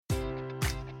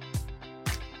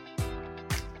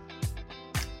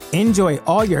Enjoy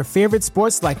all your favorite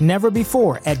sports like never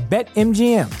before at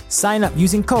BetMGM. Sign up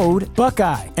using code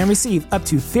Buckeye and receive up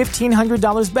to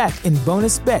 $1,500 back in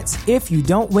bonus bets if you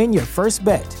don't win your first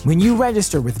bet. When you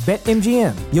register with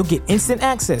BetMGM, you'll get instant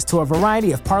access to a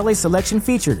variety of parlay selection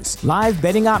features, live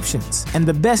betting options, and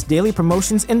the best daily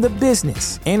promotions in the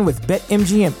business. And with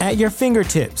BetMGM at your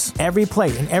fingertips, every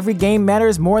play and every game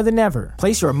matters more than ever.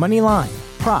 Place your money line,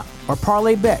 prop, or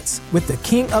parlay bets with the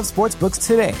king of sportsbooks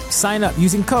today. Sign up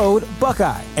using code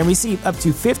Buckeye and receive up to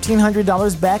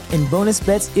 $1,500 back in bonus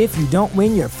bets if you don't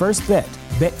win your first bet.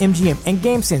 BetMGM and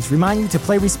GameSense remind you to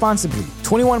play responsibly.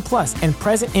 21 plus and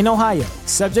present in Ohio,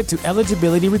 subject to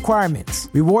eligibility requirements.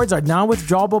 Rewards are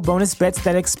non-withdrawable bonus bets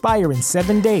that expire in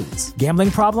 7 days. Gambling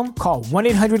problem? Call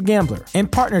 1-800-GAMBLER. In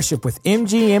partnership with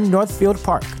MGM Northfield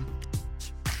Park.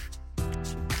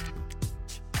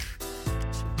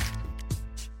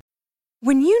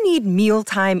 When you need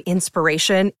mealtime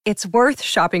inspiration, it's worth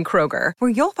shopping Kroger, where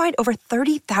you'll find over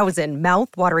 30,000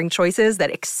 mouth-watering choices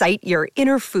that excite your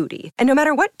inner foodie. And no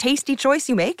matter what tasty choice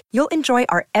you make, you'll enjoy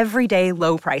our everyday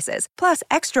low prices, plus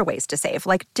extra ways to save,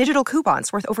 like digital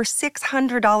coupons worth over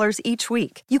 $600 each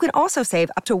week. You can also save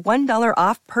up to $1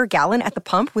 off per gallon at the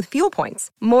pump with fuel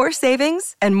points. More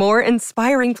savings and more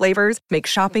inspiring flavors make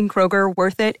shopping Kroger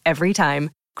worth it every time.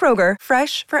 Kroger,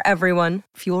 fresh for everyone.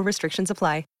 Fuel restrictions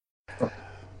apply.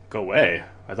 Go away.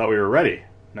 I thought we were ready.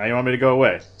 Now you want me to go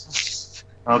away.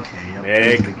 Okay.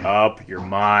 Make up your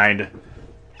mind.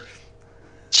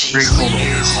 Great hold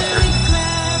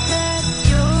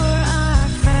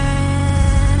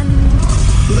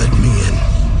Let me in.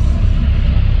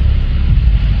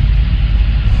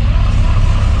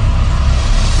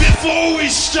 Before we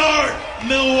start,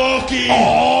 Milwaukee.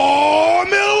 Oh,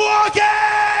 Milwaukee!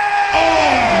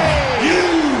 Are you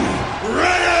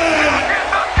ready?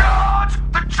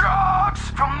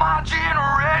 From my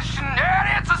generation, and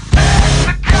it's a sin,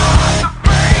 the God, the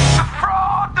fake, the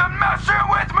fraud, the messing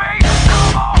with me.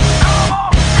 Come on, come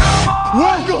on, come on.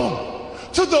 Welcome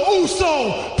to the Uso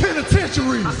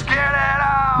Penitentiary. Let's get it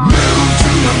out. Move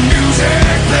to the music,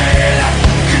 play that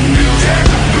music,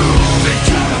 move it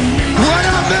to the music. What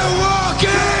up,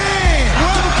 Milwaukee?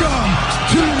 Welcome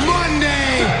to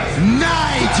Monday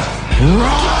Night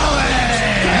Raw.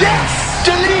 Yes!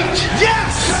 Delete!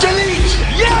 Yes! Delete!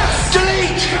 Yes!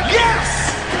 Delete!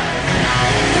 Yes!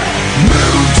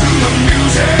 Move to the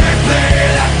music, play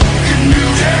that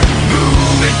music,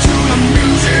 move it to the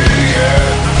music,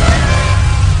 yeah.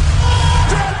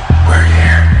 We're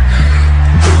here.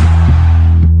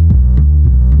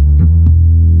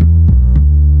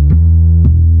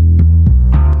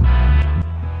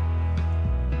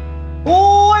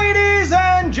 Ladies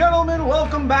and gentlemen,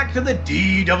 welcome back to the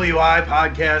DWI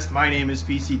podcast. My name is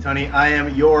PC Tunney. I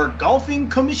am your golfing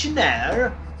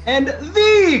commissioner and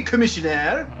the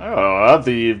commissioner Oh,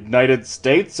 the United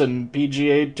States and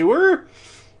PGA Tour?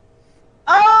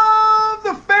 of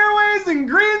the fairways and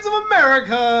greens of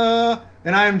America.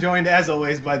 And I am joined, as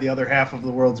always, by the other half of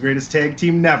the world's greatest tag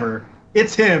team never.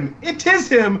 It's him. It is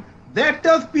him. That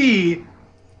doth be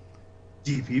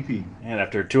DPP. And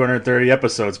after 230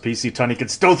 episodes, PC Tunney can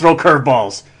still throw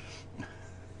curveballs.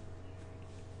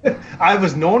 I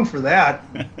was known for that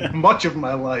much of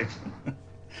my life.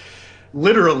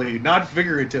 Literally, not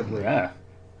figuratively. Yeah.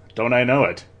 Don't I know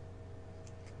it?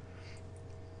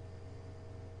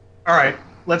 All right,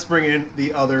 let's bring in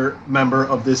the other member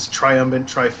of this triumphant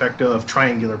trifecta of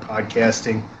triangular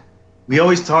podcasting. We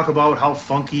always talk about how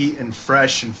funky and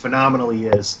fresh and phenomenal he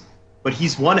is, but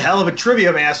he's one hell of a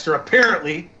trivia master,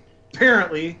 apparently.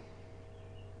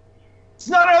 It's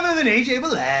none other than AJ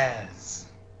Velez.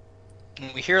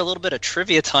 We hear a little bit of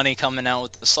trivia Tunney coming out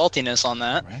with the saltiness on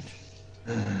that. Right.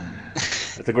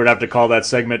 I think we're going to have to call that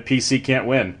segment PC Can't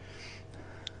Win.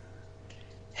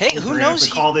 Hey, We're who gonna have knows?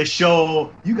 to call this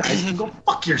show, you guys can go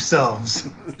fuck yourselves.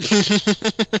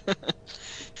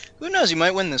 Who knows? You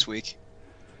might win this week.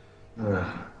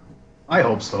 I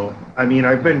hope so. I mean,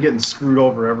 I've been getting screwed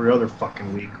over every other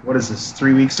fucking week. What is this,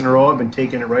 3 weeks in a row? I've been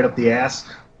taking it right up the ass.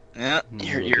 Yeah,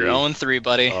 you're 0-3,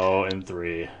 buddy.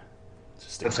 0-3.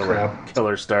 Just a That's crap.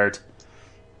 killer start.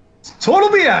 Total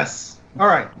BS!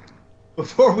 Alright,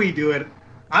 before we do it,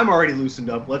 I'm already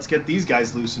loosened up. Let's get these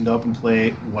guys loosened up and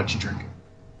play What You Drinking.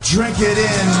 Drink it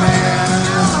in, man.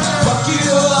 Fuck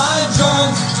you, I'm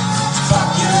drunk.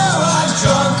 Fuck you, I'm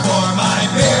drunk. Pour my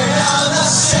beer down the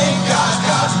sink. I've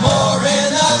got more in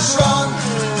the trunk.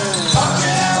 Fuck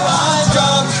you, I'm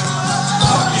drunk.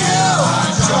 Fuck you,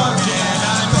 I'm drunk. And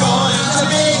I'm going to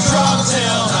be drunk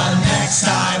till the next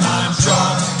time I'm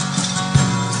drunk.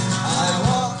 I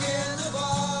walk in the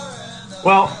bar and the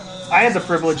Well, I had the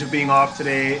privilege of being off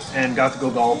today and got to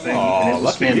go golfing, and it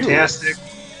was lucky you. fantastic.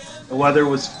 The weather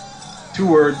was 2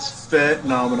 words,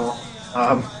 phenomenal.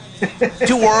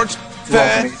 2 words,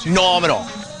 phenomenal.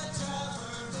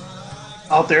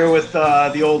 Out there with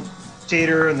the old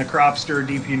Tater and the Cropster,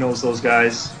 DP knows those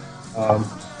guys.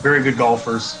 Very good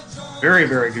golfers. Very,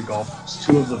 very good golfers.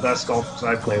 2 of the best golfers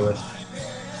I play with.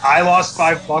 I lost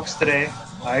 $5 today.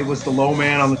 I was the low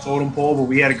man on the totem pole, but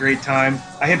we had a great time.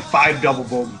 I had 5 double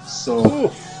bogeys,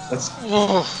 so that's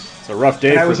It's a rough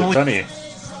day for the Tunny.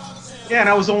 Yeah, and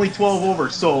I was only 12 over,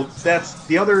 so that's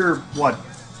the other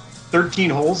 13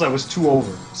 holes. I was 2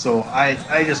 over, so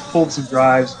I just pulled some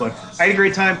drives, but I had a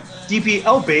great time. DP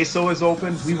El Beso is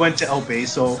open. We went to El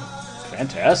Beso.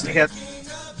 Fantastic.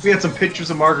 We had some pictures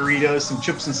of margaritas, some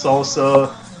chips and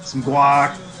salsa, some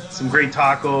guac, some great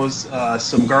tacos,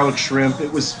 some garlic shrimp.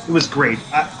 It was great.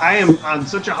 I am on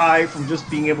such a high from just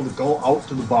being able to go out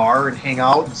to the bar and hang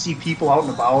out and see people out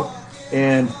and about.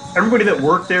 And everybody that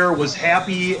worked there was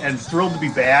happy and thrilled to be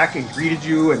back and greeted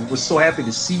you and was so happy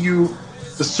to see you.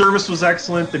 The service was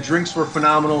excellent. The drinks were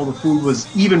phenomenal. The food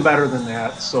was even better than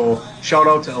that. So shout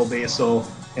out to El Beso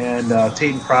and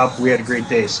Tate and Crop. We had a great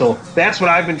day. So that's what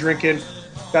I've been drinking.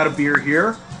 Got a beer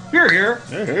here.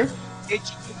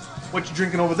 What you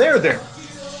drinking over there?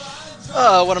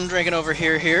 What I'm drinking over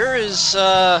here is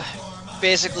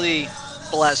basically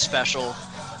Blaz Special.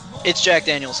 It's Jack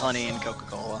Daniel's Honey and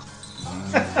Coca-Cola.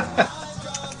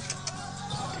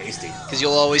 Tasty. Because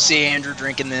you'll always see Andrew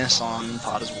drinking this on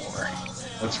Pot is War.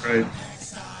 That's right.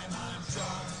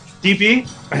 DP,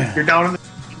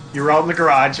 you're out in the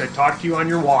garage. I talked to you on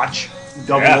your watch.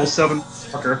 007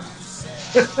 fucker.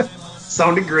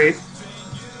 Sounded great.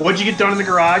 What'd you get done in the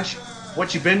garage?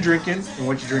 What you been drinking and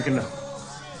what you drinking now?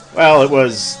 Well, it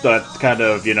was the kind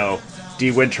of,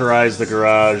 de-winterize the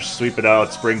garage, sweep it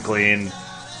out, spring clean,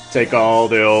 take all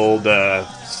the old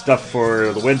stuff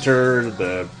for the winter,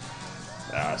 the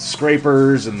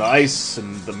scrapers and the ice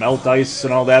and the melt ice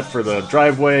and all that for the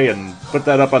driveway, and put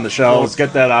that up on the shelves,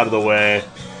 get that out of the way,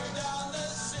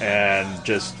 and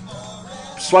just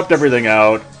swept everything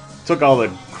out, took all the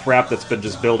crap that's been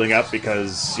just building up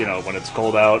because, when it's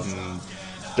cold out and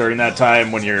during that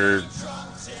time when you're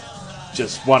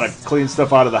just want to clean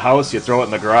stuff out of the house, you throw it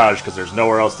in the garage because there's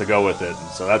nowhere else to go with it. And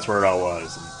so that's where it all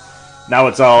was. And now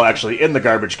it's all actually in the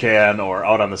garbage can or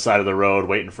out on the side of the road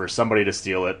waiting for somebody to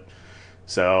steal it.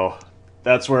 So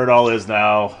that's where it all is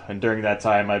now. And during that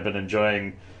time, I've been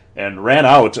enjoying and ran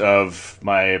out of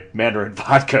my Mandarin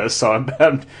vodka. So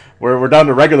we're down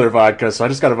to regular vodka. So I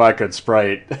just got a vodka and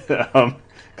Sprite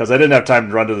because I didn't have time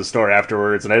to run to the store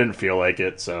afterwards and I didn't feel like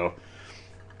it. So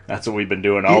that's what we've been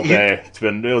doing all day.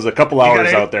 It was a couple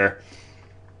hours out there.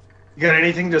 You got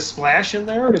anything to splash in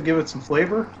there to give it some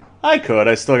flavor? I could.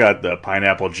 I still got the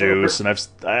pineapple juice, and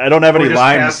I don't have any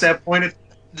limes. Past that point,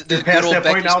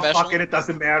 now, fuck it. It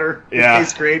doesn't matter. Yeah, it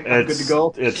tastes great. I'm good to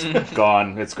go. It's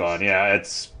gone. It's gone. Yeah,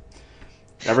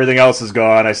 everything else is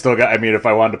gone. I still got. I mean, if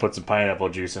I wanted to put some pineapple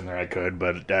juice in there, I could,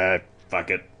 but fuck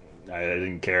it. I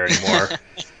didn't care anymore.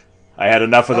 I had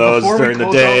enough of those during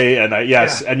the day, and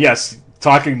yes.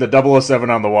 Talking the 007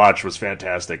 on the watch was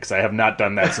fantastic because I have not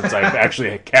done that since I've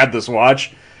actually had this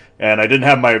watch, and I didn't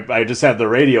have I just had the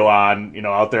radio on,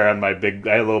 out there on my I had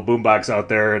a little boombox out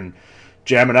there and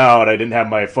jamming out. I didn't have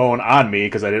my phone on me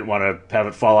because I didn't want to have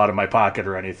it fall out of my pocket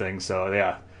or anything. So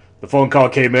yeah, the phone call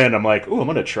came in. I'm like, ooh, I'm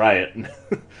gonna try it.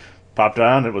 Popped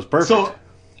on. It was perfect. So,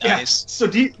 nice.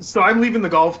 So I'm leaving the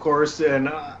golf course, and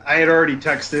I had already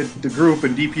texted the group,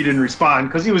 and DP didn't respond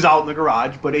because he was out in the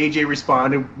garage. But AJ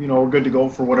responded, we're good to go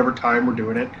for whatever time we're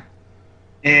doing it.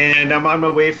 And I'm on my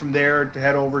way from there to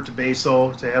head over to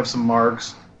Beso to have some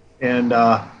marks. And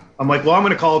I'm like, well, I'm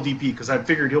going to call DP because I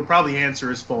figured he'll probably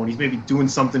answer his phone. He's maybe doing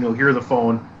something. He'll hear the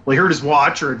phone. Well, he heard his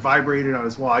watch or it vibrated on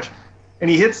his watch. And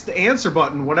he hits the answer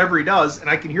button, whatever he does, and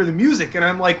I can hear the music. And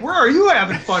I'm like, where are you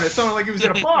having fun? It sounded like he was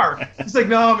at a bar. He's like,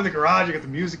 no, I'm in the garage. I got the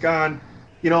music on.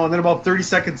 And then about 30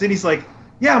 seconds in, he's like,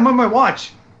 yeah, I'm on my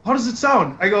watch. How does it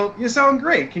sound? I go, you sound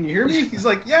great. Can you hear me? He's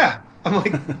like, yeah. I'm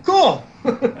like, cool.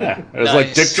 Yeah, it was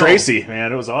like Dick Tracy,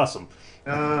 man. It was awesome.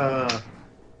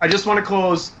 I just want to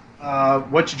close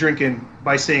What You Drinking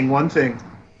by saying one thing.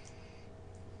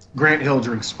 Grant Hill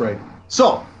drinks Sprite.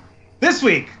 So, this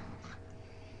week,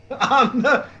 on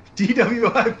the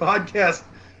DWI podcast,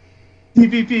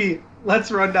 DPP, let's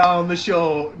run down the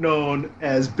show known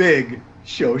as Big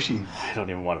Show Sheet. I don't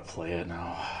even want to play it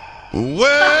now.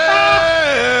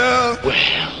 Well,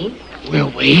 we're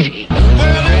waiting.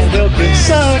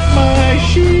 Suck my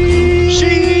sheet.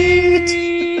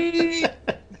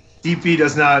 DP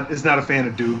is not a fan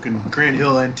of Duke, and Grant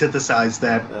Hill antithesized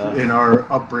that in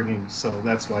our upbringing, so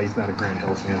that's why he's not a Grant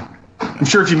Hill fan. I'm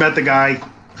sure if you met the guy,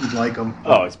 you'd like him.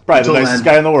 Oh, he's probably the nicest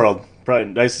guy in the world. Probably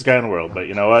the nicest guy in the world, but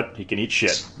you know what? He can eat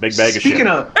shit. Big bag of shit.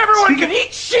 Everyone can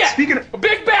eat shit! A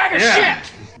big bag of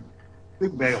shit!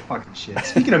 Big bag of fucking shit.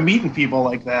 Speaking of meeting people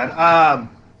like that, I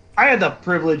had the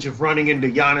privilege of running into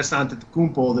Giannis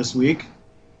Antetokounmpo this week.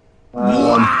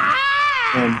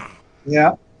 And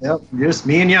just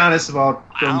me and Giannis about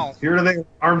from here to there,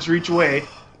 arm's reach away.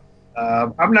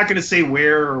 I'm not going to say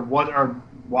where or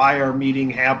why our meeting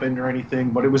happened or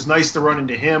anything, but it was nice to run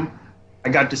into him. I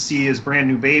got to see his brand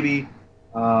new baby.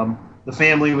 The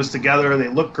family was together. They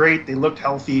looked great. They looked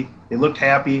healthy. They looked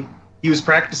happy. He was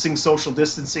practicing social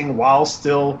distancing while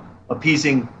still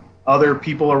appeasing other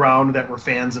people around that were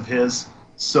fans of his.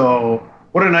 So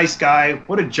what a nice guy.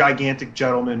 What a gigantic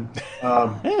gentleman.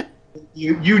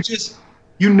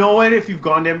 You know it if you've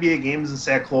gone to NBA games and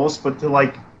sat close, but to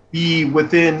like be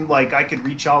within, like I could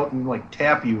reach out and like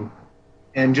tap you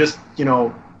and just, you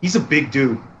know, he's a big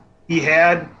dude. He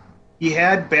had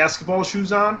basketball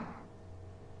shoes on.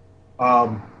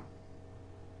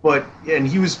 But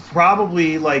he was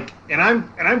probably like, and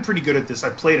I'm pretty good at this. I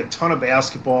played a ton of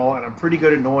basketball, and I'm pretty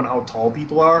good at knowing how tall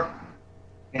people are.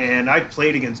 And I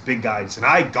played against big guys, and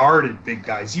I guarded big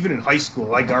guys. Even in high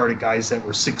school, I guarded guys that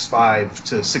were 6'5"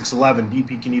 to 6'11".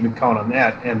 DP can even count on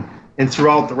that. And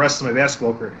throughout the rest of my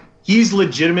basketball career, he's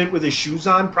legitimate with his shoes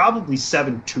on, probably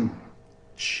 7'2".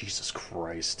 Jesus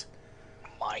Christ!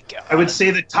 My God! I would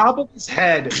say the top of his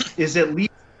head is at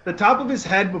least. The top of his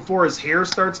head before his hair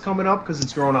starts coming up because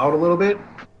it's growing out a little bit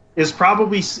is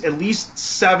probably at least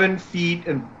 7 feet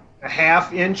and a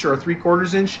half inch or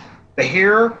 3/4 inch. The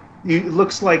hair, it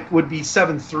looks like would be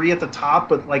 7'3" at the top,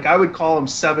 but like I would call him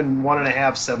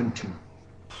 7'1.5", 7'2",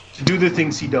 to do the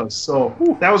things he does. So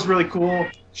that was really cool.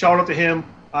 Shout out to him.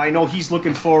 I know he's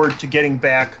looking forward to getting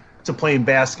back to playing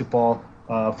basketball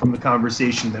from the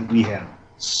conversation that we had.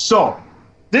 So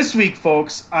this week,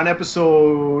 folks, on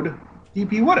episode...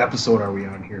 DP, what episode are we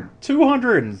on here?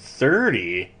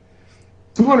 230.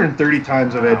 230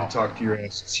 times I've had to talk to your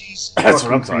ass. Jeez, that's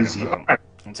what I'm talking about. Right.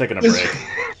 I'm taking a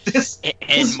break.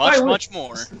 And much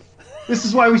more. This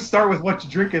is why we start with what you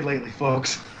drinking lately,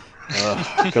 folks.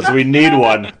 Because we need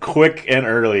one quick and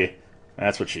early.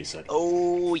 That's what she said.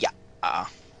 Oh, yeah.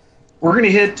 We're going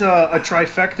to hit a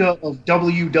trifecta of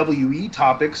WWE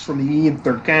topics from the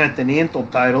Intercontinental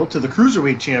title to the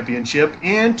Cruiserweight Championship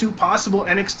and to possible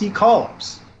NXT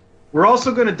call-ups. We're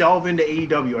also going to delve into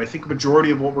AEW. I think a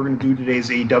majority of what we're going to do today is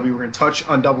AEW. We're going to touch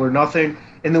on Double or Nothing,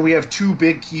 and then we have 2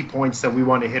 big key points that we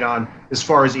want to hit on as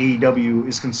far as AEW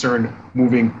is concerned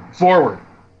moving forward.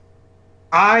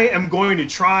 I am going to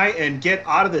try and get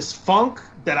out of this funk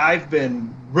that I've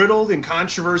been riddled in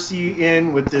controversy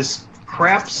in with this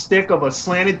craft stick of a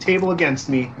slanted table against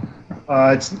me.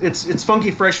 It's funky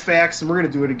fresh facts, and we're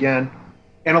going to do it again.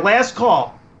 And a last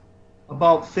call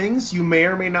about things you may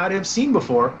or may not have seen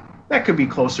before that could be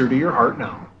closer to your heart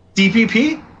now.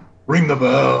 DPP, ring the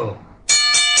bell.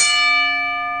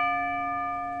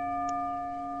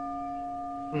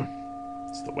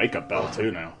 It's the wake-up bell,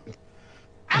 too, now.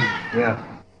 Yeah.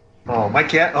 Oh, my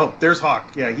cat. Oh, there's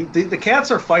Hawk. Yeah, the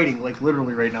cats are fighting, like,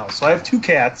 literally right now. So I have 2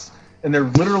 cats. And they're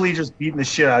literally just beating the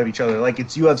shit out of each other like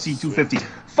it's UFC 250.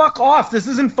 Fuck off! This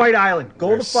isn't Fight Island.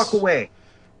 Go the fuck away.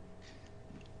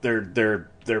 They're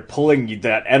pulling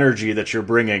that energy that you're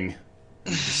bringing,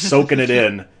 soaking it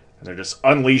in, and they're just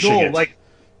unleashing it. Like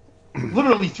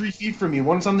literally 3 feet from me.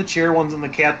 One's on the chair, one's on the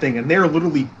cat thing, and they're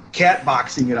literally cat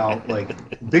boxing it out like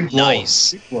big blows.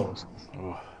 Nice. Big blows.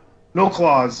 No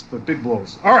claws, but big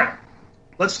blows. All right.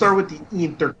 Let's start with the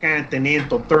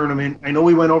Intercontinental Tournament. I know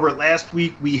we went over it last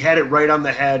week. We had it right on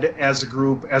the head as a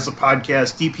group, as a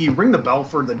podcast. DP, ring the bell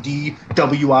for the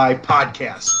DWI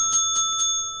podcast.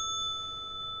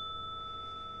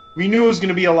 We knew it was going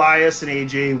to be Elias and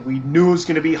AJ. We knew it was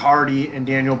going to be Hardy and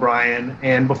Daniel Bryan.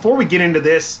 And before we get into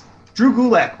this, Drew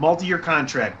Gulak, multi-year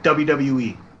contract,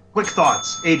 WWE. Quick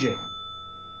thoughts, AJ.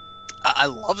 I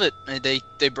love it.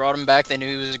 They brought him back. They knew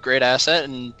he was a great asset,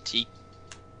 and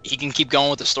he can keep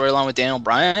going with the storyline with Daniel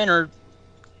Bryan or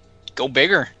go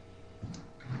bigger.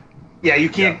 Yeah, you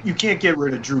can't get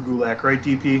rid of Drew Gulak, right,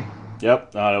 DP?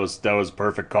 Yep, that was a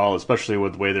perfect call, especially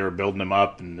with the way they were building him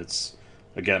up, and it's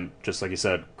again just like you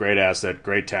said, great asset,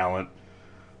 great talent.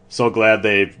 So glad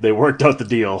they worked out the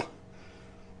deal.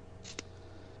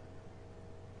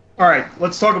 All right,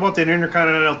 let's talk about the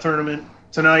Intercontinental Tournament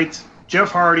tonight.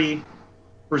 Jeff Hardy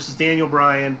versus Daniel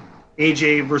Bryan,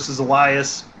 AJ versus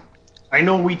Elias. I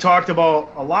know we talked a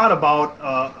lot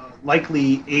about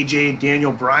likely AJ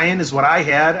Daniel Bryan is what I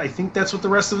had. I think that's what the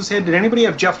rest of us had. Did anybody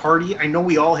have Jeff Hardy? I know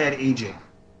we all had AJ.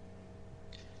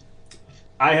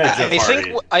 I had Jeff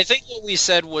Hardy. I think what we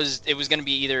said was it was going to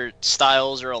be either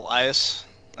Styles or Elias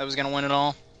that was going to win it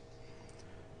all.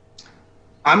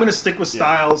 I'm going to stick with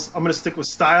Styles. I'm going to stick with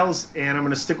Styles, and I'm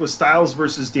going to stick with Styles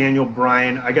versus Daniel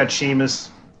Bryan. I got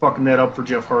Sheamus fucking that up for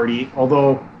Jeff Hardy.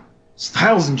 Although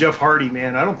Styles and Jeff Hardy,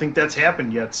 man, I don't think that's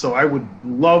happened yet. So I would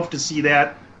love to see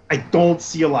that. I don't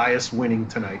see Elias winning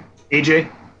tonight.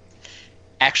 AJ?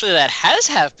 Actually, that has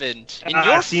happened in your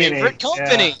TNA. favorite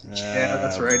company. Yeah,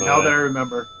 that's right. Now that I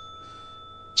remember.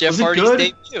 Jeff Hardy's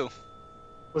debut.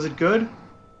 Was it good?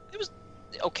 It was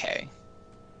okay.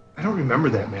 I don't remember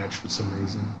that match for some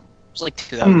reason. It was like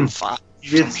 2005.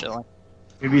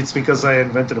 Maybe it's because I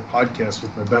invented a podcast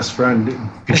with my best friend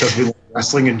because we love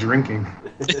wrestling and drinking.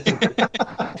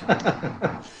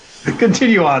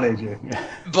 Continue on, AJ.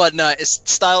 But no,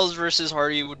 Styles versus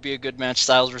Hardy would be a good match.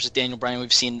 Styles versus Daniel Bryan,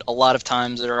 we've seen a lot of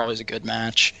times that are always a good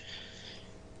match.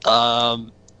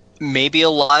 Maybe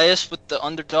Elias with the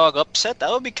underdog upset. That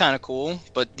would be kind of cool.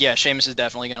 But yeah, Sheamus is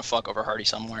definitely going to fuck over Hardy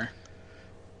somewhere.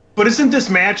 But isn't this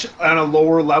match on a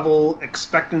lower level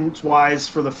expectance-wise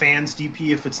for the fans,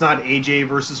 DP, if it's not AJ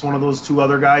versus one of those two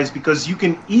other guys? Because you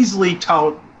can easily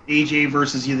tout AJ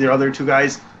versus either other two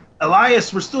guys.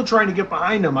 Elias, we're still trying to get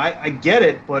behind him. I get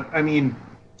it, but, I mean...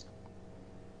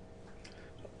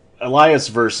 Elias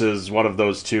versus one of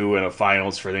those two in a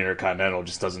finals for the Intercontinental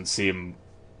just doesn't seem,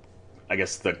 I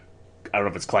guess, I don't know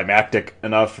if it's climactic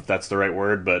enough, if that's the right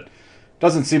word, but...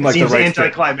 Doesn't seem like the right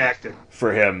anticlimactic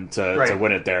for him to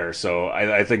win it there. So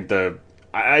I think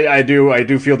I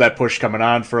do feel that push coming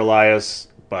on for Elias.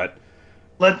 But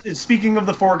speaking of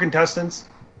the four contestants,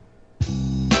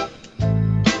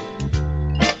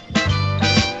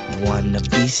 one of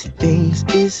these things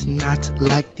is not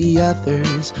like the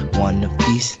others. One of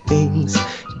these things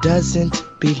doesn't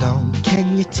belong.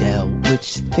 Can you tell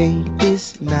which thing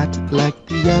is not like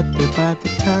the other by the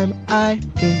time I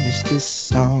finish this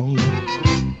song?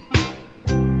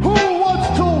 Who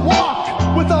wants to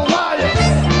walk with Elias?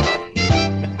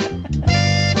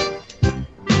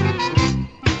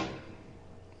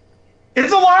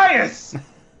 It's Elias!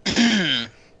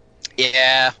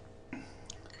 Yeah. A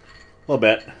little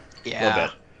bit. Yeah. A little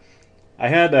bit. I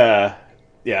had,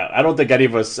 I don't think any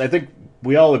of us, I think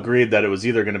we all agreed that it was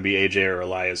either going to be AJ or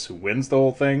Elias who wins the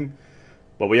whole thing,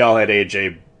 but we all had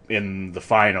AJ in the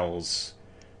finals.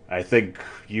 I think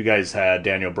you guys had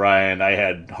Daniel Bryan. I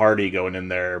had Hardy going in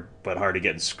there, but Hardy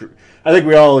getting screwed. I think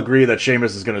we all agree that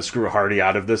Sheamus is going to screw Hardy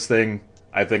out of this thing.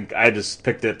 I think I just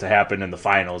picked it to happen in the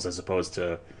finals as opposed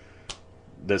to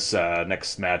this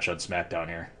next match on SmackDown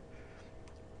here.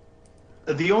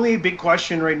 The only big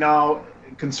question right now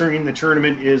concerning the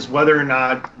tournament is whether or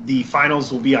not the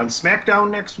finals will be on SmackDown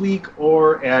next week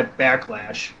or at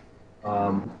Backlash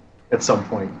at some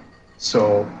point.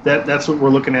 So that's what we're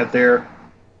looking at there.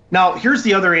 Now, here's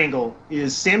the other angle,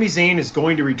 is Sami Zayn is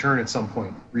going to return at some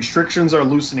point. Restrictions are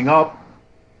loosening up.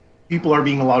 People are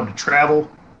being allowed to travel.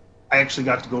 I actually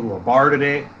got to go to a bar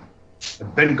today.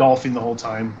 I've been golfing the whole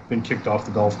time. Been kicked off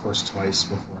the golf course twice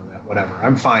before that. Whatever.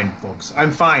 I'm fine, folks.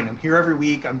 I'm fine. I'm here every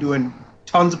week. I'm doing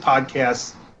tons of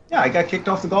podcasts. Yeah, I got kicked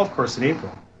off the golf course in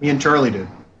April. Me and Charlie did.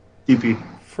 DP.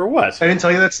 For what? I didn't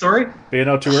tell you that story? Being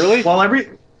out too early? Well,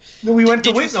 we went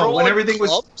to Whitnall when everything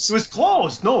was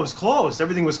closed. No, it was closed.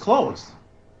 Everything was closed.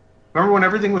 Remember when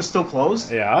everything was still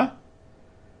closed? Yeah.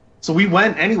 So we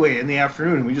went anyway in the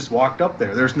afternoon, and we just walked up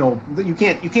there. There's no, you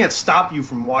can't stop you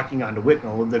from walking onto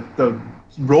Whitnall. The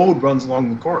road runs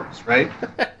along the course, right?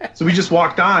 So we just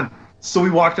walked on. So we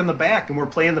walked on the back, and we're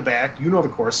playing the back. You know the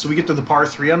course. So we get to the par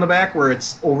 3 on the back where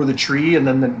it's over the tree, and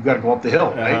then you got to go up the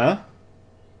hill, right? Uh-huh.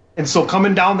 And so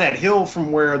coming down that hill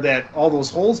from where all those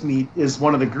holes meet is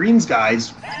one of the greens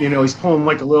guys. You know, he's pulling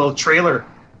like a little trailer.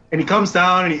 And he comes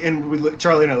down, and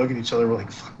Charlie and I look at each other. We're like,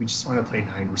 fuck, we just want to play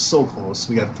 9. We're so close.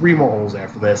 We got 3 more holes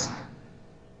after this.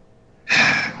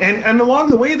 And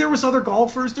along the way, there was other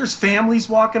golfers. There's families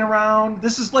walking around.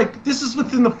 This is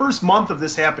within the first month of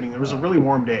this happening. There was a really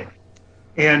warm day.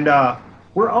 And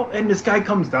we're out, and this guy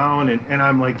comes down, and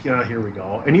I'm like, yeah, here we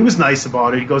go. And he was nice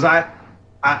about it. He goes, I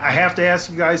have to ask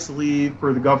you guys to leave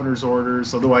per the governor's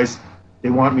orders. Otherwise, they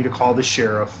want me to call the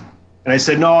sheriff. And I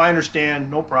said, no, I understand.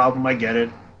 No problem. I get it.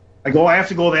 I go, I have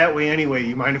to go that way anyway.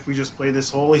 You mind if we just play this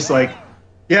hole? He's like,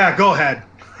 yeah, go ahead.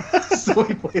 So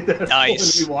we played that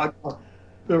nice. hole and we walked on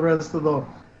the rest of the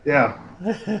yeah.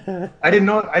 I didn't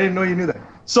know you knew that.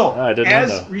 So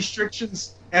as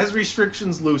restrictions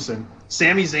loosen,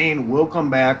 Sami Zayn will come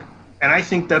back, and I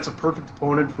think that's a perfect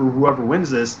opponent for whoever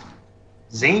wins this.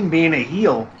 Zayn being a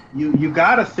heel, you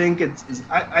got to think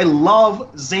I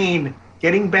love Zayn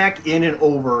getting back in and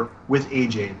over with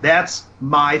AJ. That's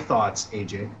my thoughts,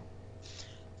 AJ.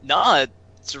 Nah,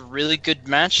 it's a really good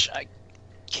match. I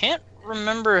can't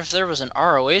remember if there was an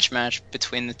ROH match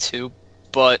between the two,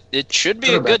 but it should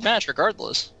be a good match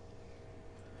regardless.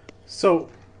 So,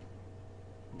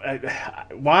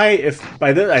 why, if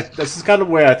by this, this is kind of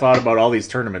the way I thought about all these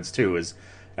tournaments too. Is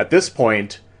at this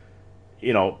point,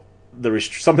 you know,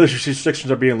 some of the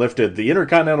restrictions are being lifted. The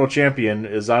Intercontinental Champion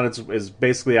is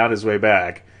basically on his way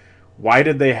back. Why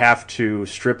did they have to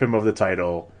strip him of the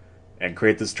title and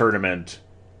create this tournament?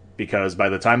 Because by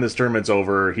the time this tournament's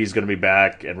over, he's going to be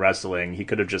back and wrestling. He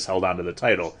could have just held on to the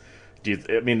title.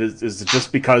 Is it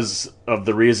just because of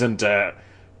the reason to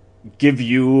give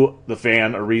you, the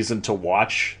fan, a reason to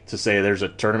watch? To say there's a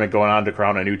tournament going on to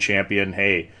crown a new champion.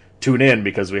 Hey, tune in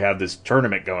because we have this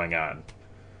tournament going on.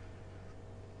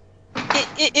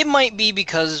 It might be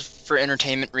because for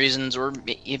entertainment reasons, or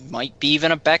it might be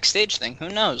even a backstage thing. Who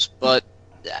knows? But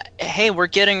hey, we're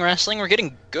getting wrestling. We're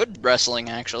getting good wrestling,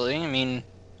 actually. I mean,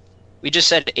 we just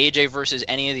said AJ versus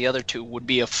any of the other two would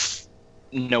be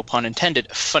no pun intended,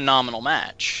 phenomenal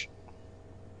match.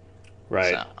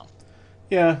 Right. So.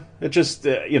 Yeah, it just,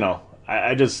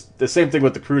 I just, the same thing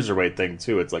with the Cruiserweight thing,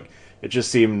 too. It's like, it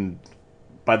just seemed,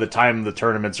 by the time the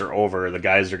tournaments are over, the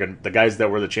guys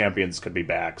that were the champions could be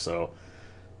back, so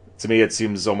to me it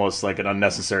seems almost like an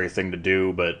unnecessary thing to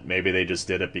do, but maybe they just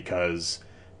did it because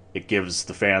it gives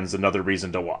the fans another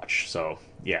reason to watch, so,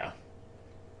 yeah.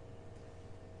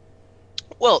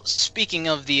 Well, speaking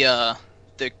of the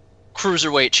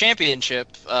Cruiserweight Championship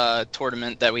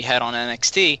tournament that we had on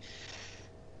NXT,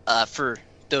 for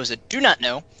those that do not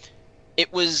know,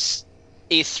 it was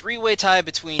a three-way tie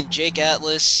between Jake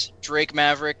Atlas, Drake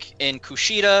Maverick, and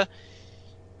Kushida.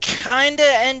 Kinda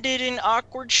ended in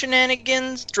awkward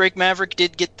shenanigans. Drake Maverick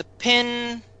did get the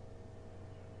pin,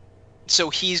 so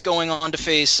he's going on to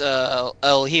face El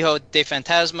Hijo de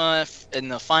Fantasma in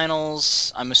the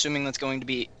finals. I'm assuming that's going to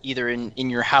be either in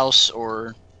your house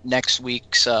or next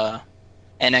week's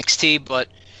NXT, but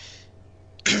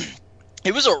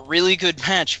it was a really good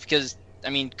match because, I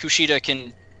mean, Kushida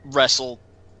can wrestle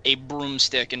a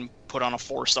broomstick and put on a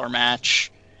 4-star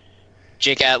match.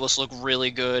 Jake Atlas looked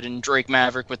really good, and Drake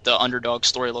Maverick with the underdog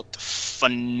story looked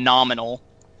phenomenal.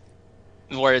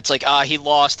 Where it's like, he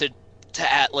lost to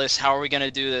Atlas, how are we going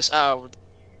to do this? All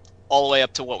the way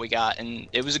up to what we got. And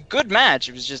it was a good match.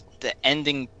 It was just the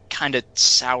ending kind of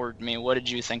soured me. What did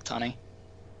you think, Tony?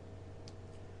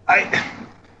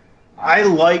 I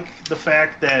like the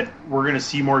fact that we're going to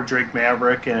see more Drake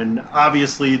Maverick, and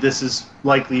obviously this has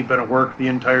likely been a work the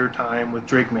entire time with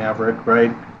Drake Maverick,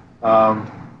 right?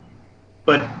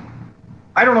 But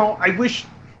I don't know. I wish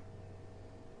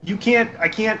I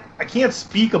can't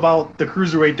speak about the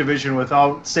Cruiserweight division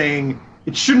without saying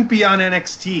it shouldn't be on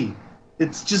NXT.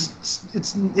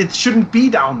 It shouldn't be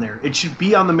down there. It should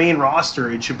be on the main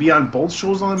roster. It should be on both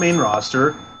shows on the main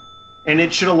roster. And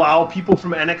it should allow people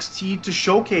from NXT to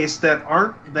showcase that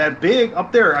aren't that big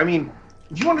up there. I mean,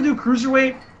 if you want to do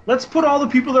Cruiserweight, let's put all the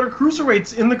people that are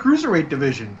Cruiserweights in the Cruiserweight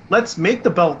division. Let's make the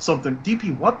belt something.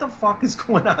 DP, what the fuck is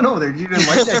going on over there? You didn't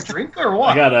like that drink or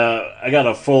what? I got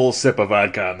a full sip of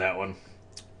vodka on that one.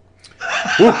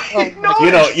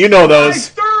 You know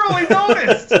those. I thoroughly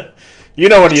noticed. You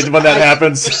know when that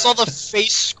happens. I saw the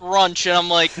face scrunch, and I'm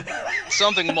like,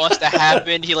 something must have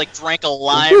happened. He like drank a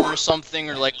lime or something,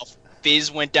 or like a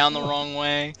fizz went down the wrong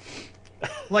way.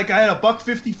 Like I had a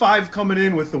 $155 coming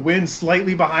in with the wind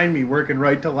slightly behind me, working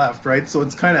right to left, right? So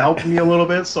it's kind of helping me a little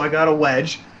bit. So I got a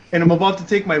wedge, and I'm about to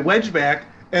take my wedge back,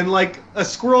 and like a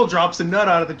squirrel drops a nut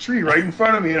out of the tree right in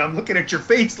front of me, and I'm looking at your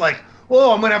face like,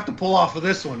 oh, I'm gonna have to pull off of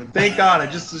this one. And thank God, I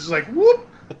just was like, whoop.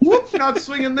 Whoop, not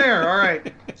swinging there. All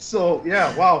right. So,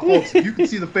 yeah, wow, folks, if you can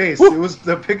see the face. It was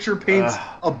the picture paints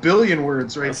a billion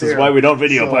words right this there. This is why we don't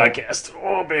video podcast.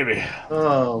 Oh, baby.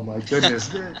 Oh, my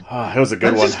goodness. It was a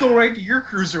good one. Let's just go right to your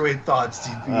Cruiserweight thoughts,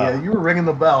 DP. Yeah, you were ringing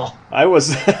the bell. I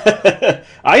was.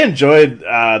 I enjoyed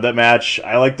that match.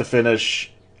 I liked the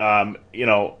finish. I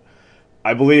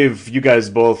believe you guys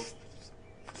both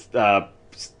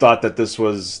thought that this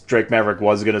was Drake Maverick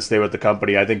was going to stay with the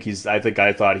company. I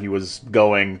thought he was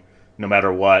going no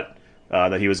matter what,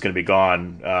 that he was going to be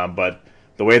gone. But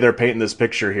the way they're painting this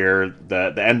picture here,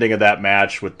 the ending of that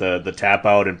match with the tap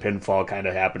out and pinfall kind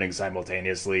of happening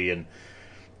simultaneously, and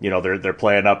they're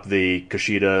playing up the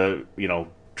Kushida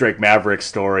Drake Maverick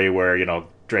story where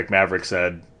Drake Maverick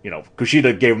said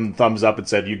Kushida gave him the thumbs up and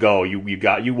said you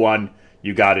won,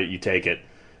 you got it, you take it.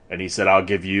 And he said, I'll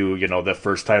give you, the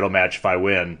first title match if I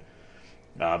win.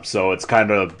 So it's kind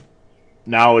of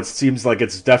now it seems like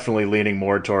it's definitely leaning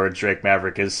more towards Drake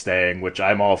Maverick is staying, which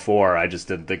I'm all for. I just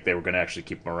didn't think they were going to actually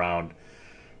keep him around.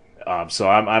 So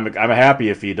I'm happy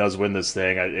if he does win this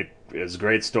thing. It is a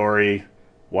great story,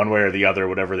 one way or the other.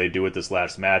 Whatever they do with this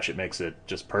last match, it makes it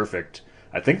just perfect.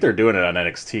 I think they're doing it on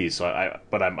NXT, so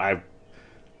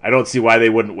I don't see why they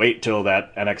wouldn't wait till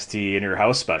that NXT In Your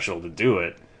House special to do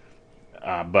it.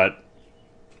 But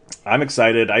I'm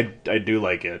excited. I do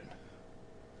like it.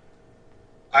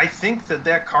 I think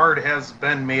that card has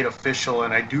been made official,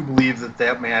 and I do believe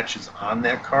that match is on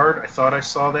that card. I thought I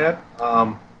saw that.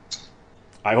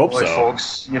 I hope so.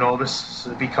 Folks, this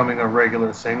is becoming a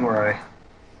regular thing where I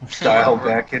dial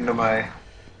back into my,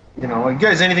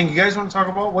 guys, anything you guys want to talk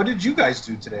about? What did you guys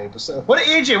do today?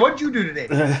 AJ, what did you do today?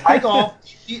 I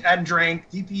golfed and drank.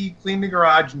 DP cleaned the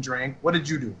garage and drank. What did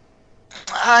you do?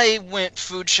 I went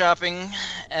food shopping.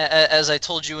 As I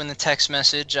told you in the text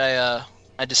message, I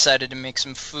decided to make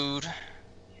some food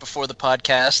before the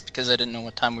podcast because I didn't know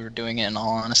what time we were doing it, in all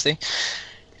honesty.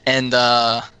 And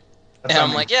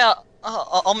I'm like, yeah,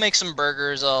 I'll make some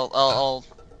burgers. I'll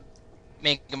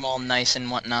make them all nice and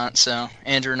whatnot. So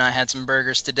Andrew and I had some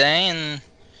burgers today and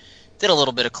did a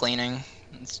little bit of cleaning.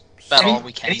 It's about all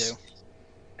we can do.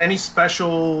 Any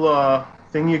special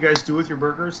thing you guys do with your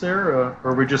burgers there,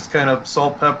 or we just kind of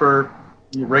salt, pepper,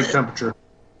 right temperature?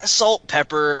 Salt,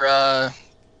 pepper.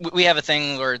 We have a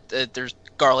thing where there's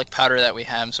garlic powder that we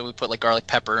have, so we put like garlic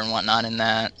pepper and whatnot in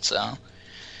that. So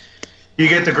you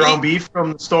get the ground beef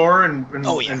from the store and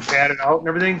fat it out and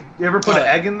everything. You ever put an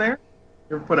egg in there?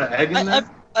 You ever put an egg in there?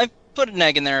 I've put an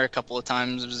egg in there a couple of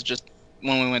times. It was just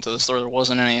when we went to the store, there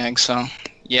wasn't any eggs, so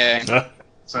yeah.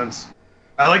 Sense.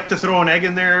 I like to throw an egg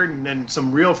in there and then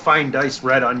some real fine diced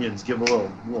red onions. Give a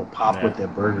little pop with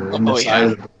that burger.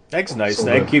 Egg's nice. So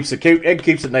egg keeps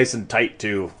it nice and tight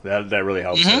too. That really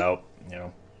helps it out.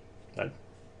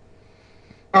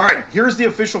 All right, here's the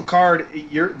official card.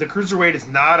 The Cruiserweight is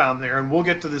not on there, and we'll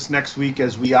get to this next week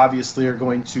as we obviously are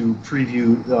going to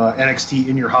preview NXT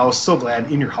In Your House. So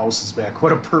glad In Your House is back.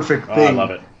 What a perfect thing. I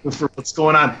love it. For what's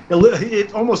going on.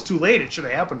 It's almost too late. It should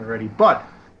have happened already. But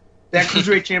that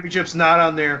Cruiserweight Championship's not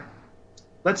on there.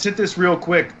 Let's hit this real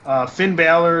quick. Finn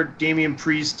Balor, Damian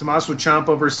Priest, Tommaso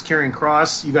Ciampa versus Karrion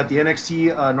Kross. You got the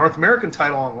NXT North American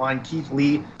title on the line. Keith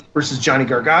Lee versus Johnny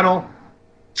Gargano.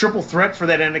 Triple threat for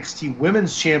that NXT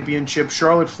Women's Championship,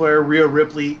 Charlotte Flair, Rhea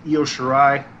Ripley, Io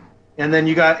Shirai. And then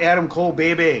you got Adam Cole,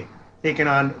 Bebe, taking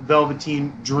on Velveteen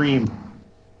Dream.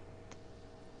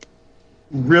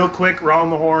 Real quick,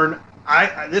 round the horn.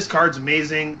 This card's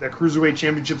amazing. The Cruiserweight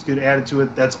Championship's good added to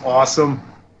it. That's awesome.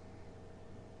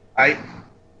 I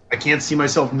can't see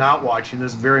myself not watching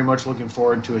this. Very much looking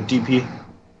forward to it. DP?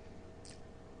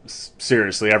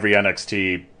 Seriously, every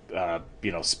NXT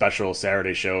special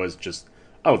Saturday show is just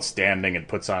outstanding and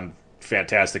puts on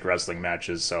fantastic wrestling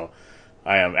matches. So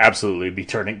I am absolutely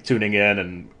tuning in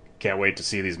and can't wait to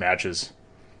see these matches.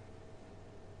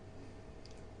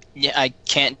 Yeah, I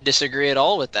can't disagree at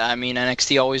all with that. I mean,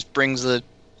 NXT always brings the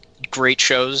great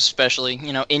shows, especially,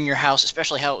 In Your House,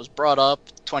 especially how it was brought up,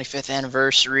 25th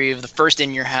anniversary of the first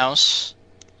In Your House.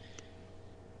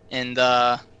 And,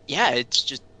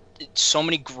 it's so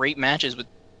many great matches with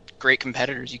great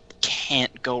competitors. You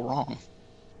can't go wrong.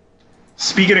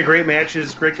 Speaking of great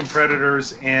matches, great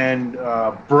competitors, and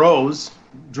bros,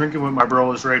 drinking with my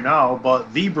bros right now,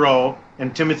 but the Bro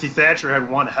and Timothy Thatcher had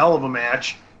one hell of a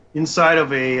match inside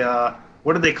of a,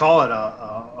 what do they call it,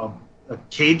 a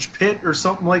cage pit or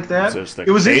something like that? So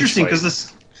it was interesting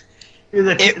because it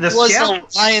was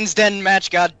a Lion's Den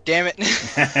match. God damn it!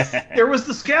 There was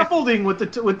the scaffolding with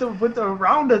the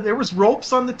round. There was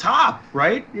ropes on the top,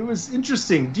 right? It was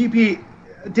interesting. DP,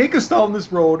 take us down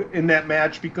this road in that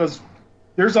match because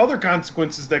there's other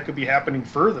consequences that could be happening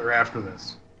further after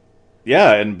this.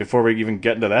 Yeah, and before we even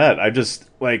get into that, I just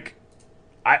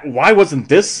why wasn't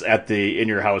this at the In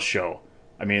Your House show?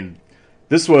 I mean,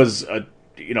 this was a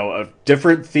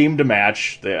different themed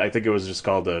match. I think it was just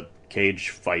called a cage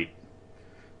fight.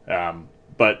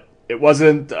 But it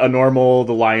wasn't the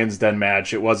Lion's Den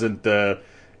match. It wasn't the,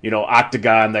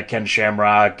 octagon that Ken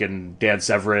Shamrock and Dan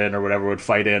Severn or whatever would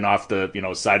fight in off the,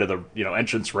 side of the,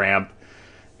 entrance ramp.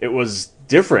 It was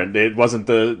different. It wasn't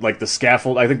the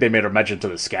scaffold. I think they made a mention to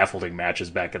the scaffolding matches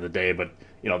back in the day, but,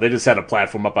 they just had a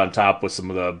platform up on top with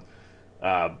some of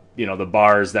the, the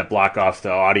bars that block off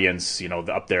the audience,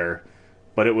 up there.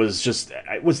 But it was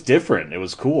different. It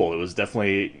was cool. It was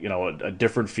definitely, a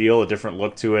different feel, a different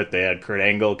look to it. They had Kurt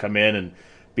Angle come in and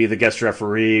be the guest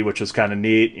referee, which was kind of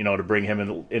neat, to bring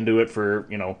him into it for,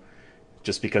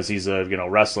 just because he's a,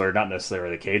 wrestler, not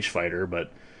necessarily a cage fighter.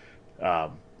 But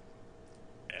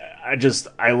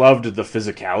I loved the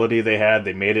physicality they had.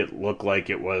 They made it look like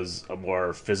it was a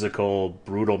more physical,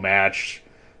 brutal match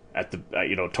at the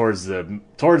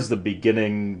towards the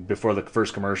beginning before the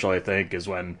first commercial. I think is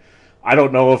when, I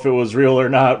don't know if it was real or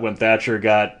not, when Thatcher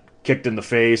got kicked in the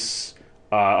face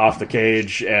off the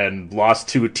cage and lost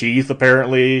 2 teeth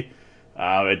apparently.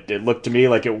 It looked to me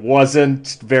like it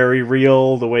wasn't very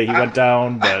real the way he went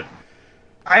down, but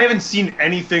I haven't seen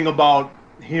anything about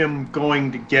him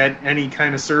going to get any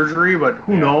kind of surgery, but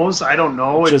who knows? I don't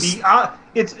know.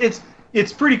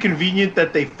 It's pretty convenient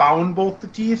that they found both the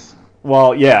teeth.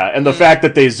 Well, yeah, and the fact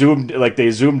that they zoomed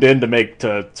in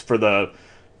for the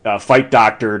fight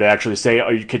doctor to actually say,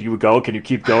 "Oh, can you go? Can you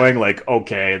keep going?" Like,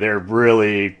 okay, they're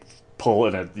really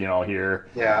pulling it, here.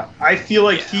 Yeah, I feel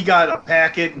like he got a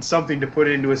packet and something to put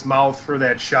into his mouth for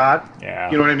that shot.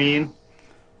 Yeah, you know what I mean.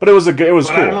 But it was cool.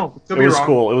 I don't know. It was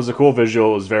cool. It was a cool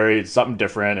visual. It was something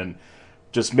different, and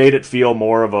just made it feel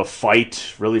more of a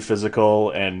fight, really physical,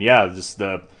 and yeah, just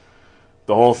the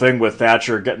whole thing with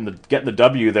Thatcher getting the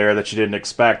W there that you didn't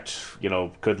expect,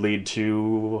 could lead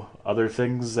to other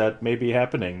things that may be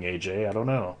happening. AJ, I don't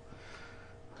know.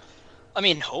 I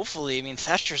mean, hopefully. I mean,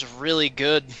 Thatcher's really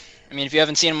good. I mean, if you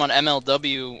haven't seen him on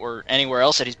MLW or anywhere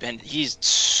else that he's been, he's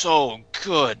so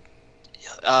good.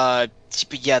 But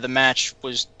yeah, the match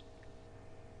was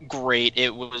great.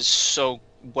 It was so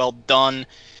well done.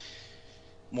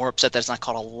 More upset that it's not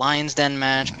called a Lion's Den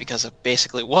match, because it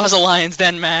basically was a Lion's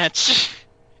Den match.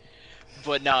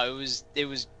 But no, it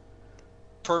was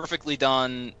perfectly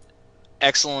done,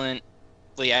 excellently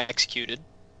executed.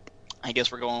 I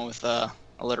guess we're going with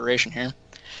alliteration here.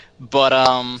 But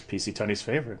PC Tony's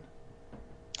favorite.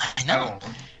 I know.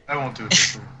 I won't do it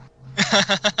this week.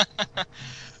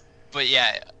 But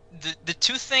yeah, the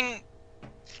two thing,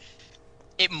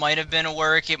 it might have been a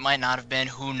work, it might not have been,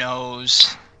 who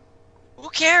knows. Who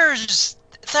cares?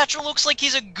 Thatcher looks like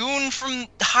he's a goon from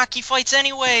hockey fights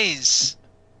anyways.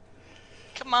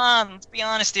 Come on, let's be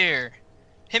honest here.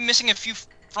 Him missing a few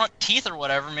front teeth or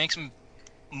whatever makes him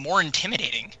more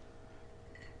intimidating.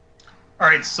 All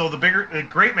right, so the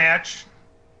great match,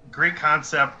 great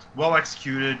concept, well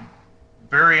executed,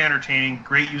 very entertaining,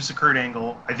 great use of Kurt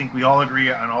Angle. I think we all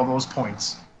agree on all those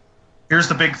points. Here's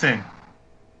the big thing.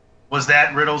 Was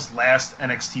that Riddle's last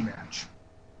NXT match?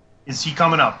 Is he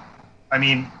coming up? I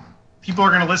mean, people are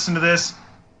going to listen to this.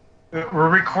 We're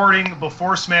recording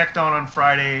before SmackDown on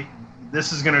Friday.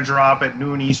 This is going to drop at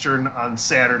noon Eastern on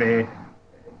Saturday.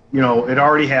 It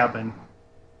already happened.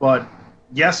 But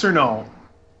yes or no?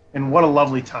 And what a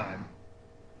lovely time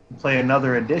to play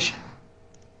another edition.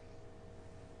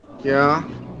 Yeah,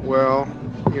 well,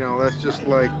 that's just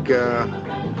like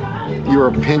your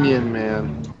opinion,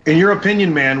 man. In your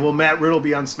opinion, man, will Matt Riddle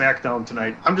be on SmackDown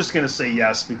tonight? I'm just going to say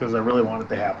yes because I really want it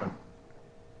to happen.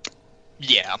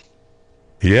 Yeah.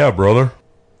 Yeah, brother.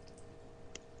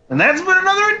 And that's been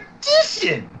another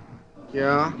edition.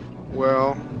 Yeah,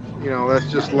 well,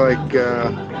 that's just like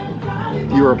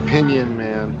your opinion,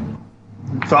 man.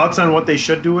 Thoughts on what they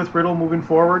should do with Riddle moving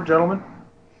forward, gentlemen?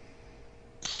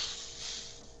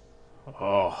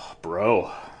 Oh,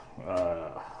 bro.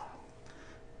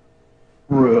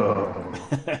 Bro.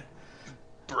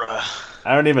 Bruh.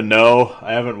 I don't even know.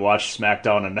 I haven't watched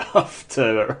SmackDown enough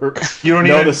to You don't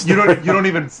know even the story.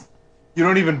 you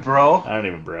don't even bro? I don't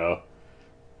even bro.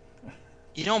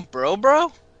 You don't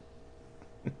bro?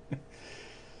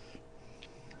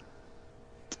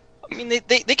 I mean,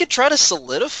 they could try to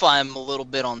solidify him a little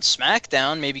bit on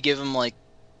SmackDown. Maybe give him, like,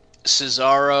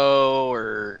 Cesaro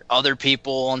or other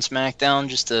people on SmackDown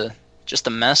just to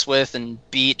mess with and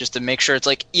beat, just to make sure it's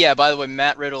like, yeah, by the way,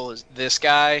 Matt Riddle is this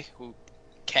guy who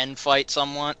can fight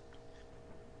somewhat.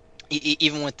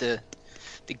 Even with the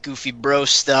goofy bro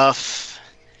stuff,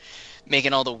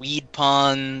 making all the weed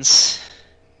puns.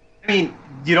 I mean,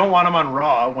 you don't want him on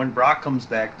Raw when Brock comes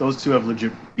back. Those two have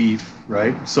legit beef,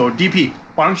 right? So, DP,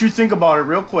 why don't you think about it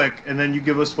real quick, and then you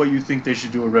give us what you think they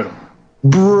should do with Riddle.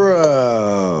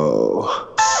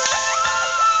 Bro.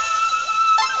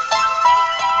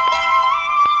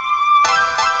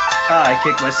 I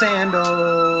kick my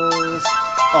sandals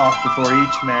off before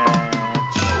each match.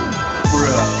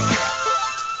 Bro.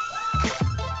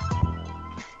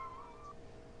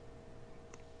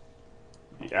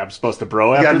 I'm supposed to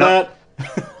bro after that?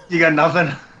 You got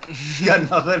nothing? You got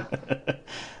nothing?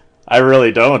 I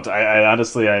really don't. I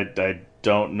honestly, I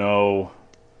don't know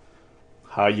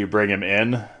how you bring him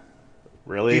in.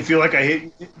 Really? Do you feel like I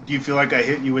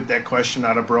hit you with that question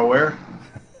out of Browear?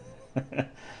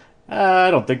 I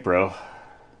don't think, bro. All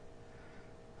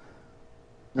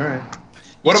right.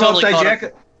 What about totally that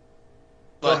jacket?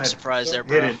 But surprise there,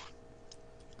 bro. Hit it.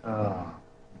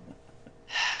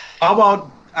 How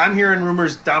about, I'm hearing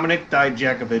rumors Dominik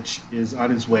Dijakovic is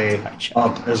on his way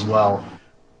up as well.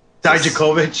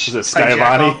 Dijakovic. Is it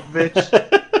Skyvani?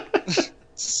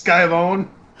 Skyvone.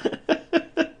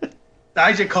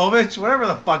 Dijakovic, whatever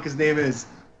the fuck his name is.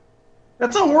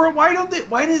 That's a horror.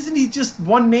 Why isn't he just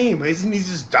one name? Isn't he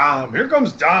just Dom? Here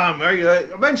comes Dom.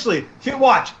 Eventually,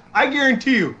 watch. I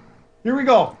guarantee you. Here we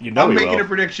go. I'm making a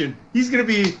prediction. He's going to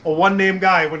be a one-name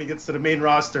guy when he gets to the main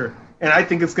roster, and I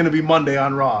think it's going to be Monday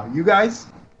on Raw. You guys?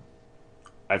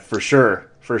 For sure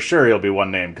he'll be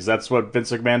one name, because that's what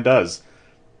Vince McMahon does.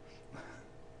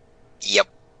 Yep.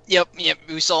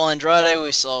 We saw Andrade,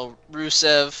 we saw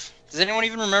Rusev. Does anyone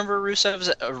even remember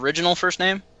Rusev's original first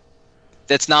name?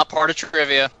 That's not part of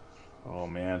trivia. Oh,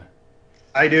 man.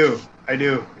 I do.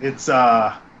 It's, you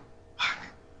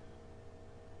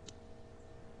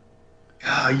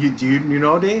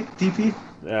know, Dave? DP?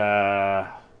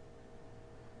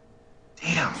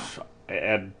 Damn.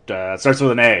 And it starts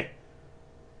with an A.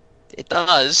 It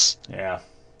does. Yeah.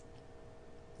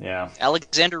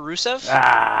 Alexander Rusev?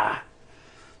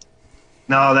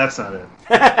 No, that's not it.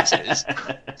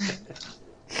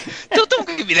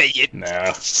 Don't give me that yet.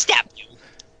 No. Stab you.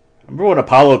 Remember when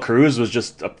Apollo Crews was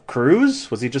just a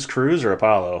Crews? Was he just Crews or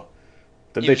Apollo?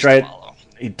 Did they try it?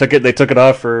 They took it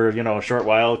off for, a short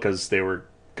while because they were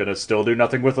gonna still do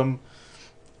nothing with him.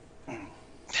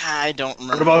 I don't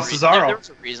remember. What about Cesaro? There was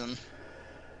a reason.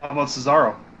 How about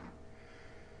Cesaro?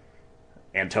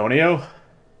 Antonio?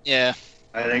 Yeah.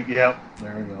 I think, there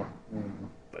we go.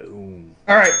 Boom.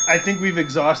 All right, I think we've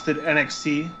exhausted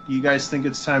NXT. Do you guys think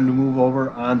it's time to move over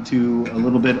onto a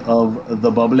little bit of the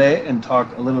bubble and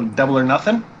talk a little Double or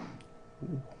Nothing?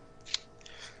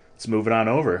 Let's move it on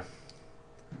over.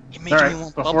 You made me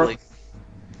want bubbly.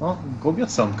 Well, go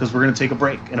get some, because we're going to take a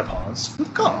break and a pause for the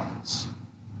cause.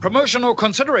 Promotional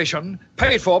consideration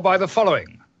paid for by the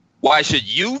following. Why should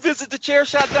you visit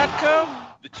thechairshot.com?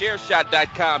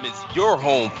 Thechairshot.com is your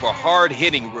home for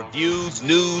hard-hitting reviews,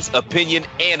 news, opinion,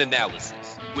 and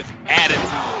analysis with attitude.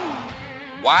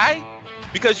 Why?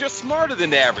 Because you're smarter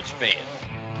than the average fan.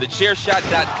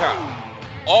 Thechairshot.com.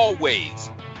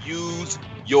 Always use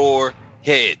your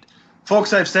head.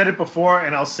 Folks, I've said it before,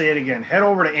 and I'll say it again. Head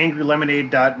over to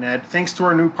angrylemonade.net. Thanks to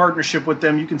our new partnership with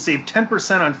them, you can save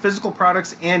 10% on physical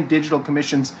products and digital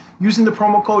commissions using the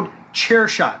promo code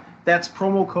CHAIRSHOT. That's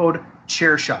promo code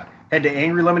CHAIRSHOT. Head to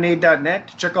angrylemonade.net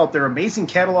to check out their amazing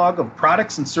catalog of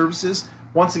products and services.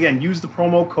 Once again, use the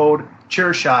promo code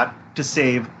CHAIRSHOT to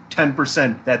save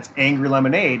 10%. That's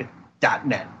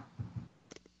angrylemonade.net.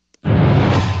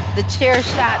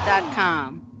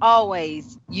 Thechairshot.com.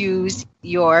 Always use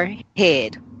your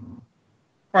head.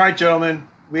 All right, gentlemen.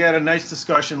 We had a nice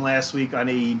discussion last week on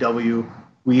AEW.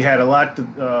 We had a lot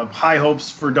of high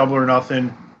hopes for Double or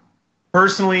Nothing.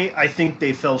 Personally, I think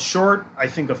they fell short. I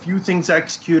think a few things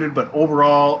executed, but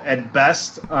overall, at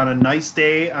best, on a nice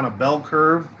day, on a bell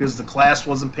curve, because the class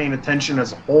wasn't paying attention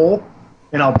as a whole,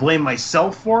 and I'll blame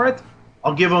myself for it,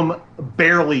 I'll give them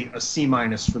barely a C-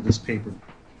 for this paper.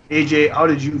 AJ, how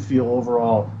did you feel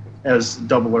overall as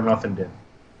Double or Nothing did?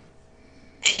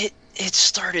 It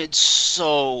started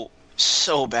so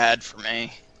bad for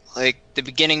me. Like, the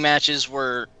beginning matches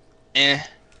were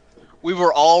we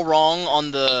were all wrong on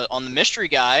the mystery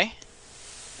guy.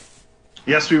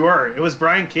 Yes, we were. It was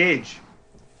Brian Cage.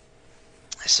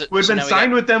 Who had been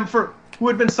signed with them for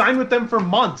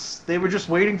months. They were just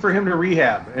waiting for him to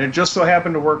rehab, and it just so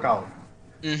happened to work out.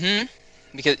 Mm-hmm.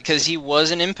 Because he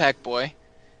was an Impact boy,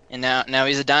 and now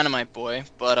he's a Dynamite boy.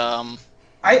 But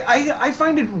I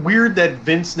find it weird that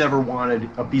Vince never wanted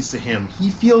a piece of him.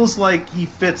 He feels like he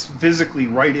fits physically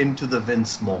right into the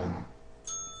Vince mold.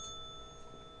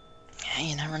 Yeah,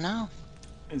 you never know.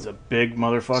 He's a big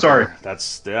motherfucker. Sorry.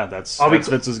 That's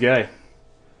Vince's guy.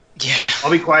 Yeah. I'll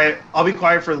be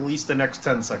quiet for at least the next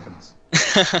 10 seconds.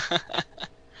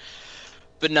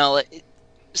 But no,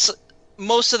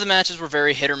 most of the matches were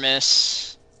very hit or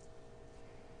miss.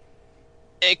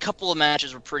 A couple of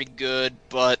matches were pretty good,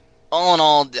 but all in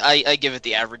all, I give it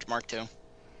the average mark too.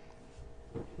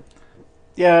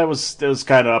 Yeah, it was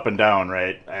kind of up and down,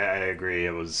 right? I agree.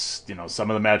 It was,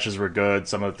 some of the matches were good,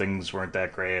 some of the things weren't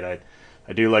that great. I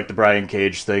do like the Brian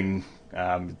Cage thing.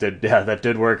 That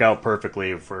did work out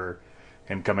perfectly for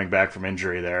him coming back from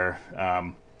injury there.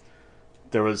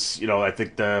 There was, I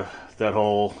think that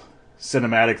whole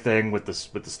cinematic thing with the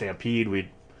Stampede, we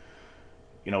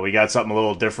got something a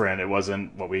little different. It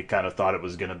wasn't what we kind of thought it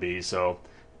was going to be. So,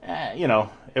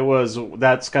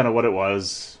 that's kind of what it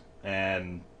was.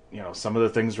 And some of the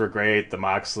things were great. The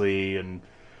Moxley and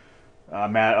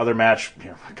other match.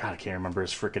 God, I can't remember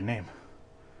his freaking name.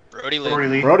 Brody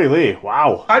Lee. Brody Lee.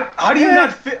 Wow. How do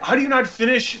you not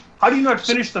finish How do you not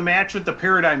finish the match with the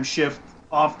paradigm shift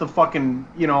off the fucking,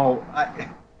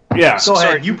 Yeah. Go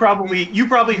ahead. You probably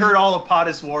heard all of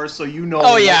Potter's Wars, so you know.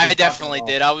 Oh yeah, I definitely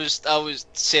did. I was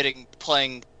sitting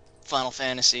playing Final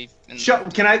Fantasy. And,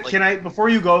 Can I before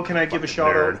you go? Can I give a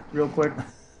shout out real quick?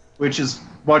 Which is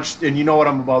much, and you know what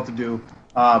I'm about to do.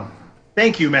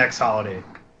 Thank you, Max Holiday,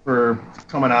 for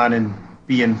coming on and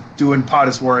doing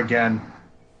Potter's War again.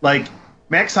 Like,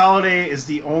 Max Holiday is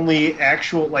the only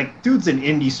actual, dude's an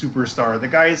indie superstar. The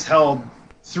guy has held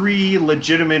 3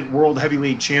 legitimate world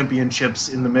heavyweight championships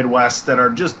in the Midwest that are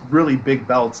just really big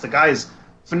belts. The guy is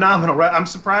phenomenal. I'm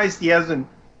surprised he hasn't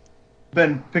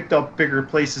been picked up bigger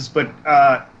places, but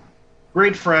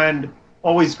great friend.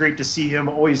 Always great to see him.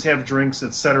 Always have drinks,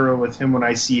 etc. with him when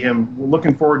I see him. We're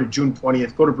looking forward to June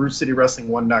 20th. Go to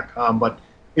BruceCityWrestling1.com. But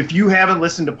if you haven't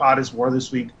listened to Potter's War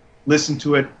this week, listen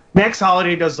to it. Max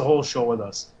Holiday does the whole show with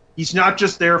us. He's not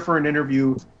just there for an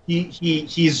interview.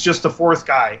 He's just a fourth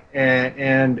guy,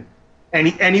 and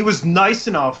he was nice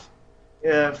enough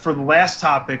for the last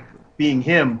topic being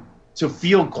him to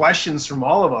field questions from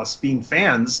all of us being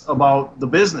fans about the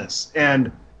business.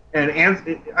 And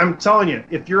I'm telling you,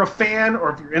 if you're a fan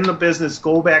or if you're in the business,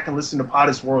 go back and listen to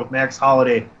Potter's War with Max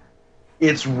Holiday.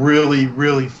 It's really,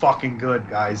 really fucking good,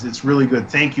 guys. It's really good.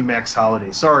 Thank you, Max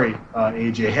Holiday. Sorry,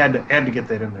 AJ, had to get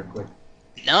that in there quick.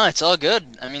 No, it's all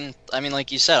good. I mean,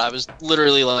 like you said, I was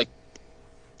literally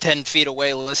 10 feet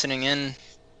away listening in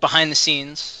behind the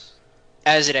scenes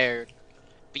as it aired.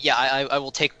 But yeah, I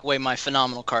will take away my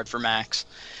phenomenal card for Max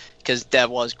because that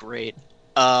was great.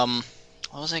 What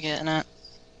was I getting at?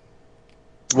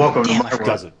 Welcome to my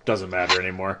world. Doesn't matter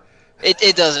anymore.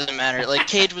 It doesn't matter.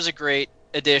 Cage was a great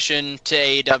addition to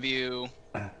AEW.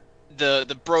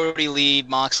 The Brody Lee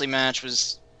Moxley match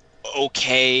was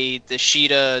okay. The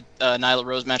Shida Nyla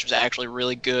Rose match was actually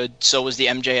really good. So was the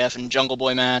MJF and Jungle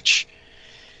Boy match.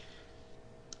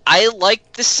 I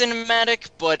liked the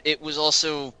cinematic, but it was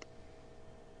also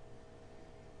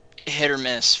hit or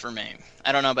miss for me.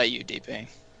 I don't know about you, DP.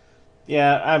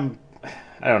 Yeah,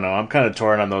 I don't know. I'm kind of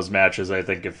torn on those matches. I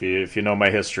think if you know my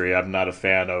history, I'm not a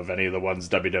fan of any of the ones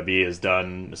WWE has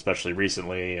done, especially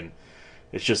recently, and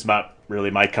it's just not really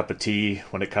my cup of tea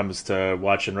when it comes to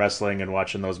watching wrestling and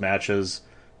watching those matches.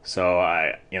 So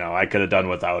I could have done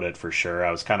without it for sure.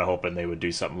 I was kind of hoping they would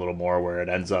do something a little more where it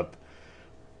ends up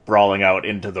brawling out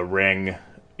into the ring,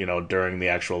 during the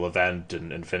actual event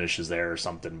and finishes there or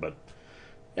something. But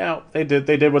they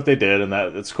did what they did, and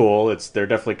it's cool. They're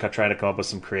definitely trying to come up with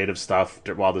some creative stuff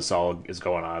while this all is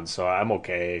going on. So I'm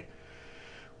okay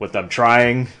with them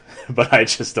trying, but I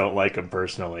just don't like them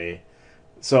personally.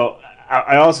 So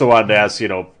I also wanted to ask,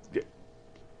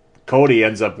 Cody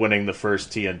ends up winning the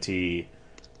first TNT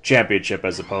championship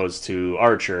as opposed to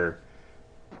Archer.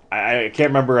 I can't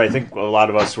remember. I think a lot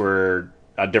of us were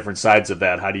on different sides of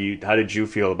that. How did you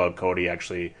feel about Cody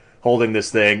actually holding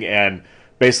this thing and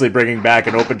basically bringing back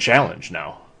an open challenge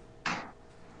now?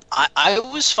 I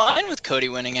was fine with Cody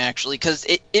winning, actually, because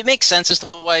it makes sense as to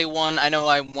why he won. I know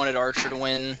I wanted Archer to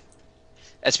win.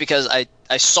 That's because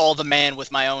I saw the man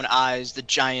with my own eyes. The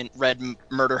giant red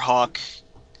murder hawk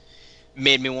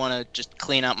made me want to just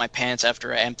clean out my pants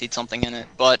after I emptied something in it.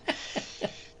 But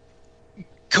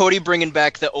Cody bringing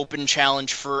back the open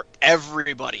challenge for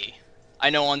everybody. I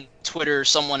know on Twitter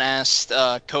someone asked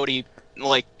Cody,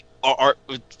 for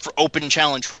open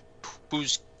challenge,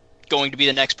 who's going to be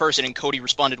the next person, and Cody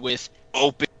responded with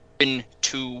open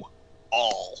to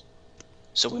all.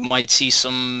 So we might see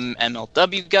some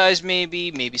MLW guys,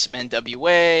 maybe some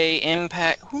NWA,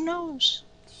 Impact, who knows?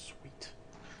 Sweet.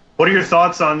 What are your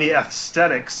thoughts on the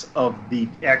aesthetics of the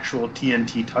actual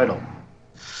TNT title?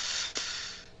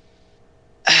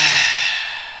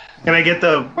 Can I get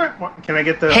the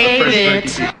Hate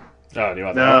it. Oh, do you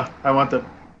want No, that? I want the.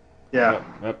 Yeah.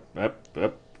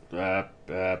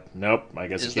 Nope. I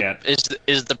guess you can't.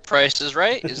 Is the price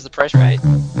right? Is the price right?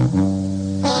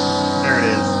 There it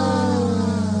is.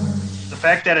 The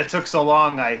fact that it took so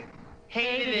long, I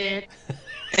Hate it.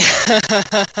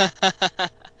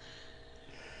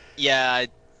 Yeah,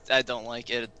 I don't like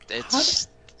it. It's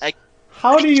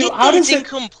How does it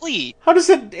incomplete? How does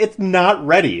it? It's not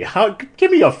ready.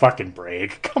 Give me a fucking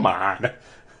break. Come on.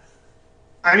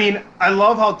 I mean, I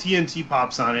love how TNT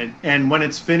pops on it, and when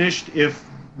it's finished, if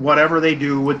whatever they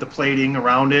do with the plating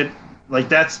around it,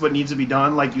 that's what needs to be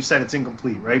done. Like you said, it's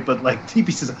incomplete, right? But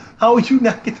TP says, how do you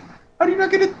not get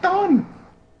it done?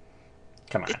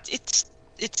 Come on. It's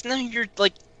not your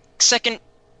second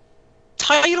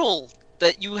title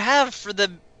that you have for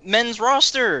the men's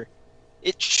roster.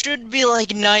 It should be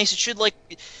nice. It should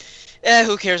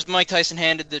who cares? Mike Tyson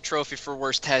handed the trophy for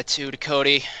worst tattoo to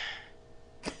Cody.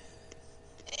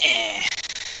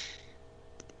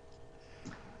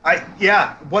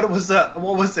 What was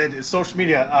it? Social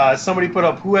media. Somebody put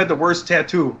up who had the worst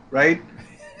tattoo, right?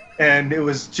 And it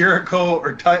was Jericho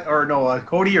or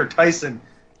Cody or Tyson.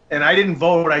 And I didn't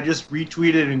vote. I just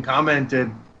retweeted and commented,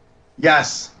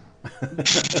 yes.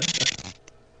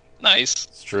 Nice.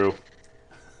 It's true.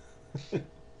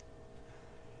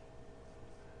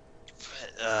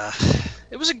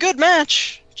 It was a good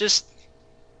match. Just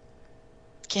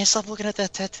can't stop looking at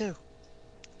that tattoo.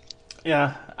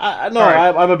 Yeah, I'm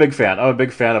a big fan. I'm a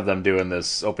big fan of them doing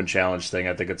this open challenge thing.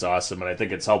 I think it's awesome, and I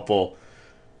think it's helpful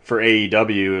for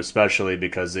AEW, especially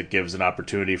because it gives an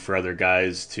opportunity for other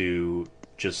guys to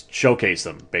just showcase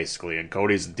them, basically. And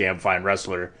Cody's a damn fine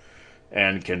wrestler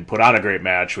and can put on a great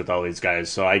match with all these guys.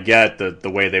 So I get the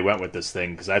way they went with this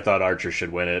thing, because I thought Archer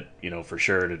should win it, for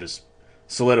sure, to just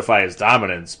solidify his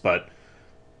dominance. But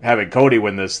having Cody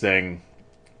win this thing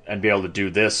and be able to do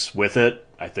this with it,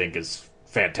 I think is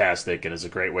fantastic and is a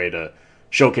great way to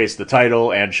showcase the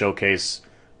title and showcase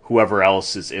whoever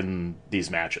else is in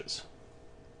these matches.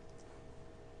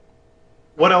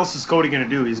 What else is Cody going to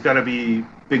do? He's got to be a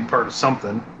big part of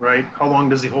something, right? How long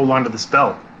does he hold on to this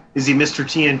belt? Is he Mr.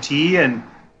 TNT and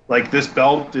this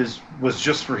belt was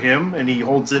just for him and he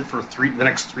holds it for the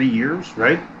next 3 years,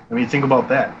 right? I mean, think about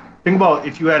that. Think about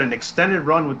if you had an extended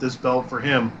run with this belt for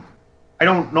him. I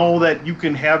don't know that you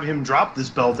can have him drop this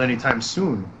belt anytime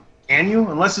soon. Can you?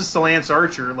 Unless it's to Lance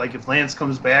Archer, if Lance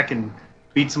comes back and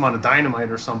beats him on a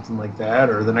Dynamite or something like that,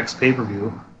 or the next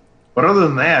pay-per-view. But other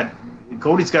than that,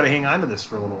 Cody's got to hang on to this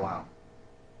for a little while.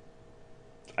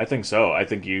 I think so. I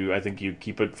think you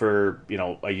keep it for,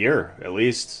 a year at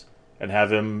least, and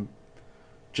have him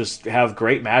just have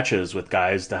great matches with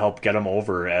guys to help get him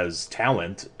over as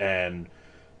talent, and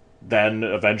then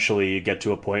eventually get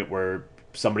to a point where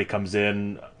somebody comes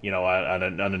in, on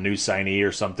a new signee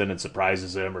or something and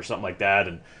surprises him or something like that.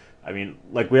 And I mean,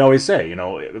 like we always say,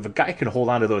 if a guy can hold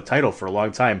on to the title for a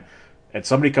long time and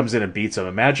somebody comes in and beats him,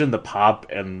 imagine the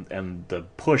pop and the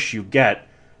push you get,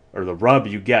 or the rub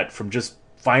you get from just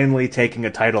finally taking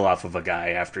a title off of a guy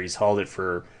after he's held it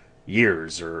for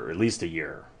years, or at least a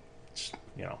year.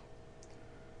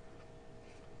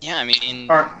 Yeah, I mean,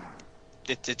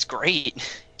 it's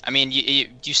great. I mean,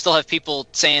 you still have people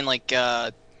saying Larry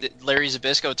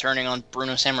Zbyszko turning on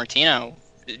Bruno Sammartino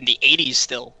in the 80s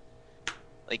still.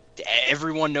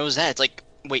 Everyone knows that. It's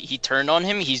wait, he turned on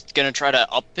him? He's going to try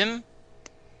to up him?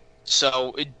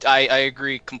 So I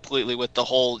agree completely with the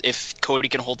whole, if Cody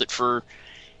can hold it for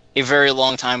a very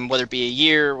long time, whether it be a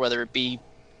year, whether it be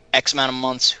X amount of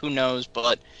months, who knows.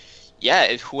 But yeah,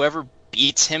 if whoever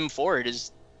beats him for it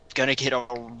is going to get a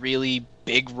really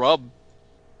big rub.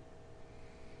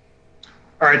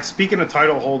 All right, speaking of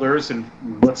title holders, and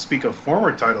let's speak of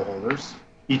former title holders,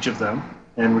 each of them,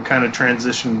 and we kind of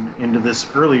transitioned into this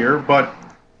earlier, but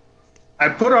I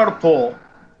put out a poll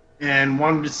and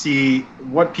wanted to see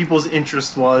what people's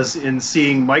interest was in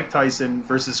seeing Mike Tyson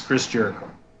versus Chris Jericho.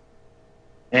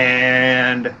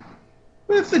 And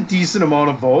with a decent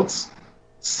amount of votes,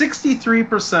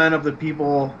 63% of the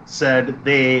people said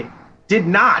they did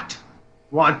not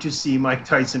want to see Mike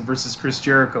Tyson versus Chris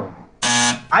Jericho.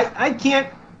 I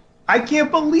can't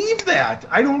believe that.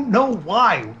 I don't know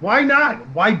why. Why not?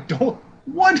 Why don't?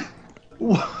 What?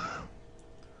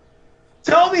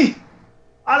 Tell me,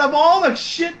 out of all the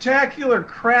shit-tacular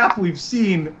crap we've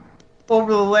seen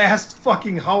over the last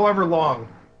fucking however long,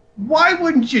 why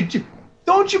wouldn't you?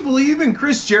 Don't you believe in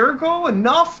Chris Jericho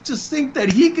enough to think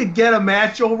that he could get a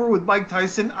match over with Mike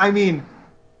Tyson? I mean,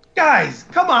 guys,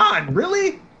 come on,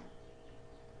 really?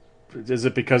 Is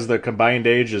it because the combined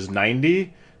age is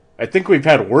 90? I think we've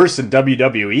had worse in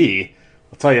WWE.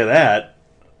 I'll tell you that.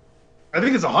 I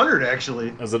think it's 100, actually.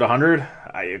 Is it 100?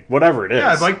 Whatever it is.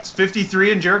 Yeah, Mike's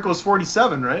 53 and Jericho's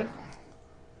 47, right?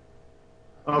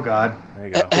 Oh, God. There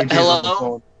you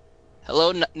go. Hello,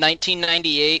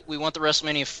 1998. We want the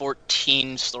WrestleMania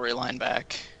 14 storyline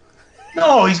back.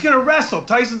 No, he's going to wrestle.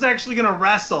 Tyson's actually going to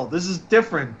wrestle. This is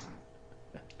different.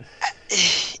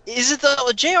 Is it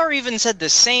though? JR even said the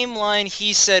same line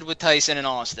he said with Tyson and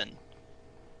Austin.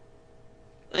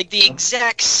 The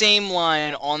exact same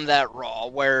line on that Raw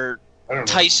where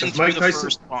Tyson threw the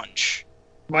first punch.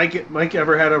 Mike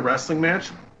ever had a wrestling match?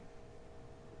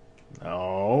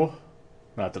 No.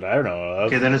 Not that I know of.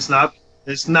 Okay, then it's not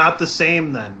the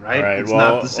same then, right? All right, it's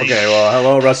not the same. Okay, well,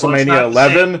 hello, WrestleMania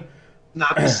 11.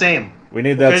 Not the same. We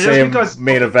need that same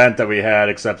main event that we had,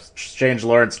 except change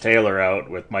Lawrence Taylor out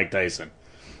with Mike Tyson.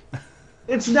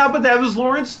 It's not, but that was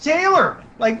Lawrence Taylor.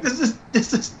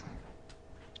 This is.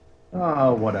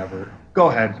 Oh, whatever. Go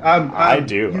ahead. I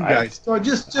do. You guys,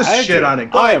 just I shit do. on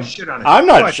it. Go ahead, shit on it. I'm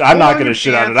Go not. ahead. I'm Go not on going to your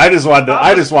shit on pants, it. I just wanted to. on I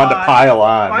the just wanted to spot, pile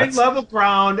on. Find level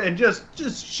ground and just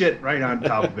shit right on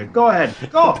top of it. Go ahead.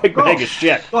 Go. Big go. bag of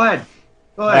shit. Go ahead.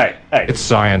 Go ahead. Hey, It's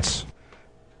science.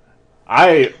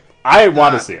 I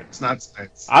want to see it. It's not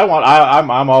science.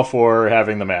 I'm all for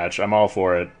having the match. I'm all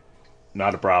for it.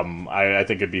 Not a problem. I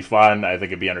think it'd be fun. I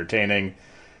think it'd be entertaining.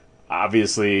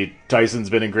 Obviously, Tyson's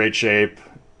been in great shape,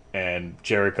 and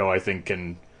Jericho, I think,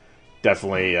 can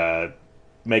definitely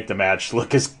make the match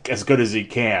look as good as he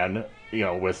can. You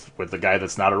know, with the guy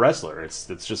that's not a wrestler. It's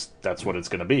just that's what it's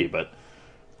going to be. But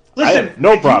Listen, I have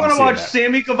no if problem you want to watch that.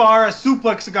 Sammy Guevara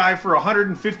suplex a guy for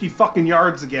 150 fucking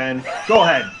yards again, go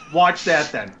ahead. Watch that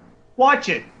then. Watch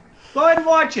it. Go ahead and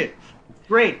watch it.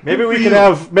 Great. Maybe Good we for can you.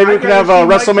 have I'd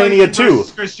rather see Mike WrestleMania Tyson 2.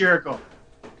 versus Chris Jericho.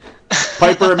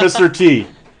 Piper and Mr. T,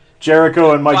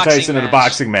 Jericho and Mike Boxing Tyson in a match.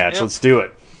 boxing match. Yep. Let's do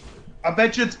it. I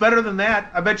bet you it's better than that.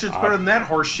 I bet you it's better than that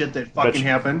horse shit that fucking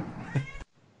happened.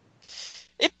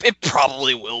 It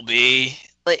probably will be.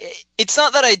 Like, it's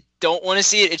not that I don't want to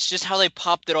see it. It's just how they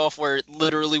popped it off, where it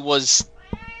literally was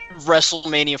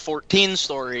WrestleMania 14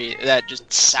 story that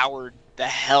just soured the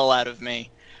hell out of me.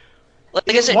 Like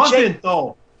I It said, wasn't,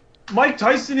 though. Mike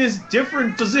Tyson is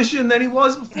different position than he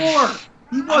was before.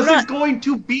 He wasn't going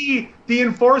to be the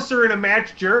enforcer in a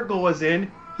match Jericho was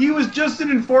in. He was just an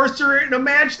enforcer in a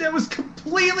match that was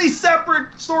completely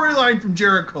separate storyline from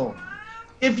Jericho.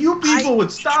 If you people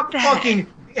would stop fucking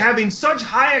having such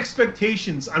high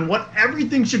expectations on what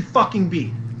everything should fucking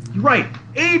be. You're right.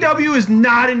 AEW is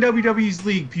not in WWE's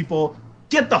league, people.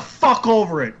 Get the fuck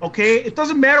over it, okay? It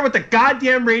doesn't matter what the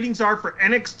goddamn ratings are for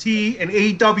NXT and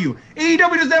AEW. AEW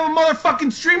doesn't have a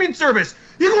motherfucking streaming service.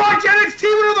 You can watch NXT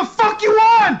whenever the fuck you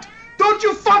want. Don't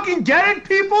you fucking get it,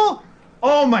 people?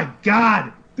 Oh my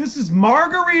god. This is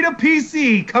Margarita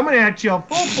PC coming at you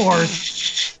full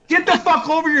force. Get the fuck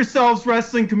over yourselves,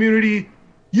 wrestling community.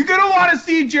 You're gonna want to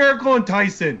see Jericho and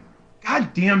Tyson.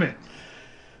 God damn it.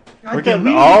 We're getting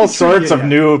all sorts of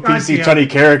new PC Tunney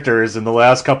characters in the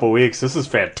last couple weeks. This is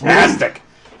fantastic.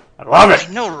 I love it.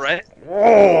 I know, right?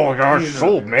 Oh, gosh,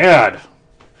 so mad.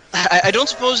 I don't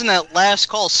suppose in that last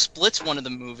call Split's one of the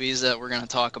movies that we're going to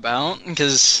talk about,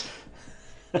 because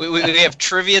we have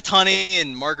Trivia Tunney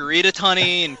and Margarita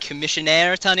Tunney and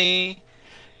Commissionaire Tunney.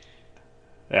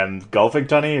 And Golfing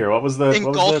Tunney, or what was the...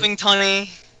 Golfing Tunney.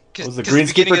 What was the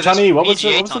Greenskeeper Tunney? What was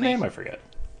the name? I forget.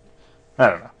 I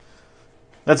don't know.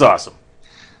 That's awesome.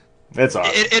 It's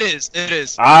awesome. It is.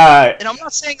 And I'm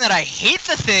not saying that I hate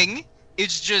the thing.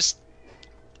 It's just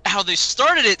how they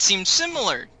started it seems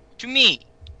similar to me.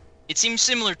 It seems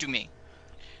similar to me.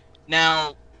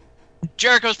 Now,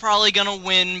 Jericho's probably going to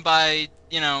win by,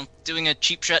 doing a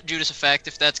cheap shot Judas effect,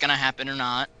 if that's going to happen or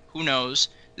not. Who knows?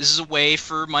 This is a way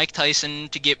for Mike Tyson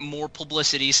to get more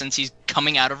publicity since he's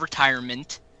coming out of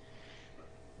retirement.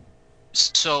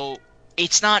 So,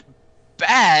 it's not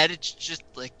bad. It's just,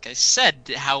 like I said,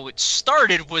 how it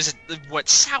started was what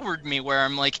soured me, where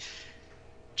I'm like,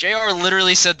 JR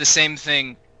literally said the same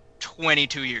thing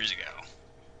 22 years ago,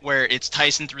 where it's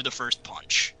Tyson threw the first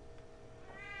punch.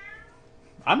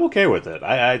 I'm okay with it.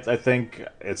 I think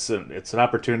it's an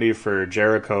opportunity for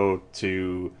Jericho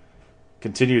to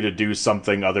continue to do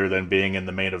something other than being in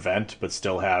the main event, but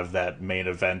still have that main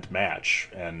event match,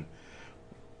 and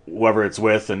whoever it's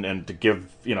with, and to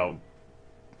give,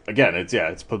 again,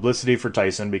 it's publicity for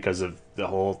Tyson because of the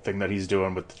whole thing that he's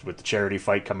doing with the charity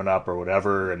fight coming up or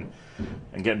whatever, and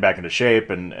getting back into shape,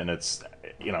 and it's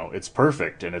it's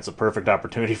perfect, and it's a perfect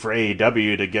opportunity for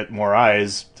AEW to get more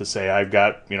eyes to say,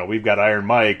 we've got Iron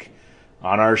Mike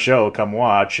on our show, come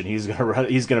watch, and he's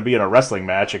gonna be in a wrestling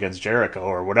match against Jericho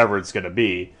or whatever it's gonna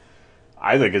be.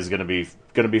 I think it's gonna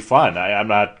be fun. I'm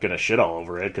not gonna shit all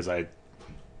over it because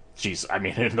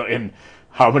in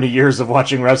how many years of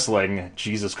watching wrestling,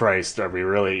 Jesus Christ, are we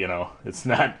really, it's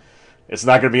not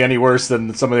going to be any worse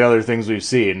than some of the other things we've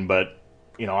seen, but,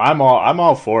 I'm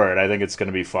all for it. I think it's going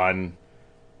to be fun,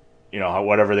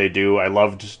 whatever they do. I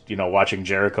loved, watching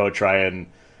Jericho try and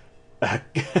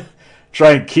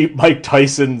keep Mike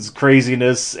Tyson's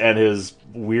craziness and his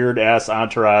weird-ass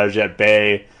entourage at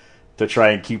bay to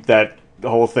try and keep the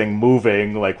whole thing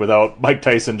moving, like, without Mike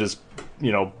Tyson just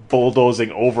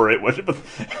bulldozing over it with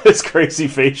his crazy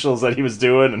facials that he was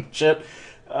doing and shit.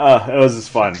 It was just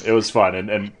fun. It was fun.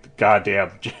 And goddamn,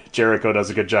 Jericho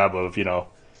does a good job of,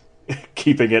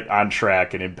 keeping it on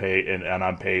track and and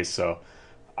on pace. So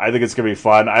I think it's going to be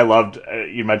fun. I loved,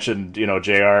 you mentioned,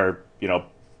 JR,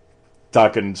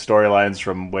 talking storylines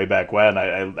from way back when.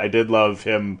 I did love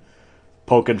him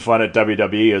poking fun at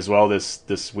WWE as well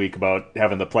this week about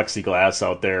having the plexiglass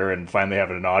out there and finally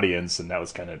having an audience, and that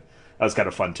was kind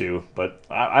of fun too. But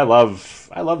I love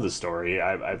the story.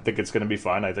 I think it's going to be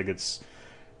fun. I think it's,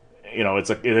 you know, it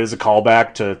is a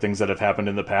callback to things that have happened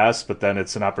in the past, but then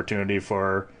it's an opportunity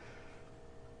for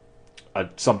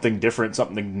something different,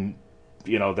 something,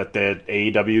 you know, that the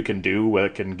AEW can do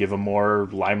that can give them more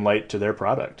limelight to their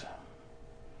product.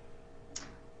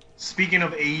 Speaking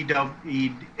of AEW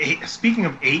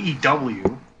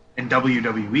and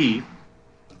WWE,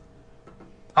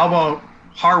 how about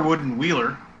Harwood and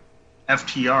Wheeler,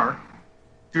 FTR,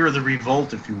 Fear of the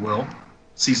Revolt, if you will.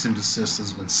 Cease and desist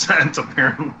has been sent,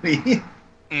 apparently.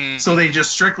 So they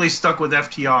just strictly stuck with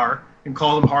FTR and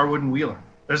called them Harwood and Wheeler.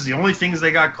 Those are the only things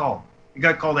they got called. They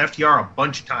got called FTR a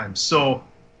bunch of times. So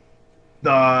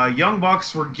the Young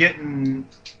Bucks were getting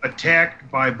attacked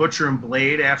by Butcher and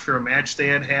Blade after a match they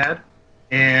had.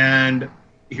 And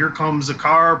here comes a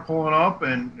car pulling up,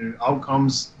 and out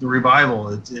comes the Revival.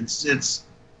 It's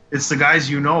the guys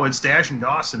you know. It's Dash and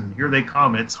Dawson. Here they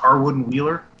come. It's Harwood and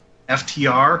Wheeler,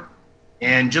 FTR.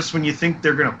 And just when you think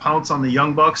they're going to pounce on the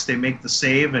Young Bucks, they make the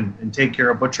save and take care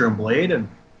of Butcher and Blade. And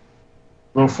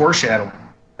a little foreshadowing.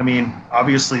 I mean,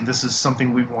 obviously, this is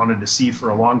something we've wanted to see for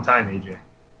a long time, AJ.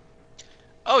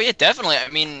 Oh, yeah, definitely. I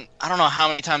mean, I don't know how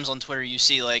many times on Twitter you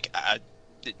see, like,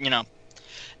 you know,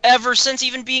 ever since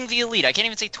even being the Elite, I can't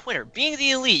even say Twitter, being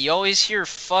the Elite, you always hear,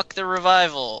 fuck the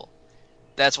Revival.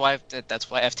 That's why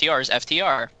FTR is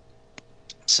FTR.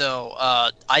 So,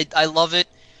 I love it.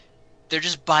 They're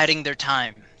just biding their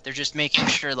time. They're just making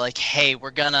sure, like, hey,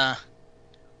 we're gonna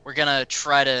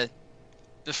try to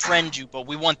befriend you, but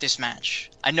we want this match.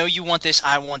 I know you want this,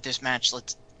 I want this match.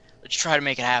 Let's try to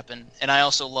make it happen. And I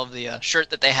also love the shirt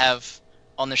that they have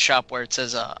on the shop where it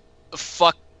says,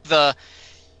 fuck the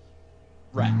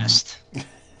rest.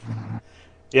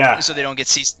 Yeah. So they don't get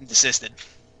ceased and desisted.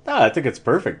 No, I think it's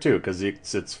perfect, too, because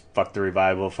it's fuck the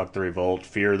Revival, fuck the Revolt,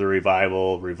 fear the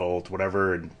Revival, Revolt,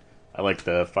 whatever, and I like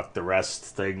the fuck the rest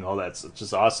thing, all that's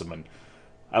just awesome. And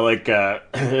I like,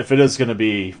 if it is going to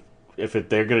be,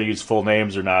 they're going to use full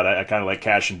names or not, I kind of like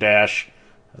Cash and Dash.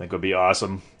 I think it would be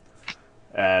awesome.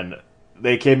 And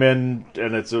they came in,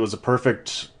 and it was a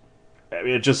perfect, I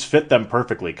mean, it just fit them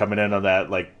perfectly, coming in on that,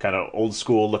 like, kind of old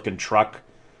school looking truck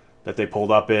that they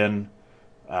pulled up in.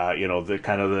 You know, the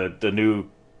kind of the new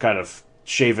kind of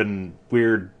shaven,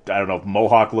 weird, I don't know,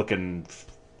 mohawk looking,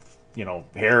 you know,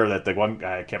 hair that the one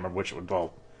guy, I can't remember which one,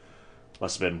 well,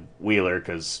 must have been Wheeler,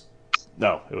 because,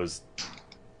 no, it was,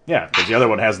 yeah, because the other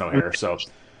one has no hair, so.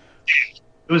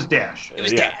 It was Dash. It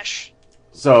was Dash.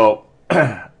 So,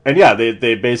 and yeah,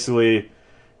 they basically,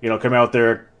 you know, come out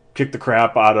there, kick the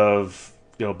crap out of,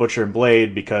 you know, Butcher and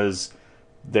Blade because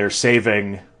they're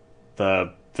saving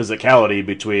the physicality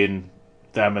between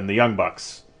them and the Young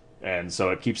Bucks. And so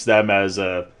it keeps them as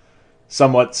a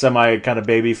somewhat semi kind of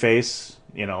baby face,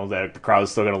 you know, that the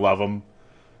crowd's still going to love them.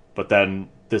 But then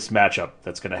this matchup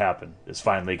that's going to happen is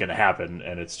finally going to happen,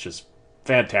 and it's just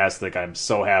fantastic. I'm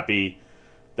so happy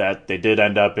that they did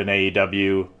end up in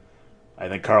AEW. I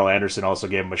think Carl Anderson also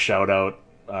gave him a shout out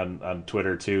on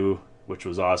Twitter too, which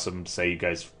was awesome. Say you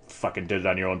guys fucking did it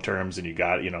on your own terms and you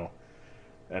got, you know,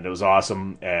 and it was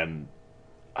awesome. And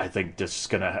I think this is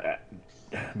gonna,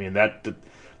 I mean, that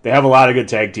they have a lot of good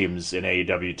tag teams in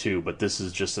AEW too, but this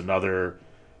is just another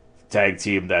tag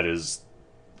team that is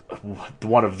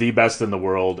one of the best in the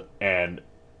world and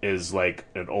is like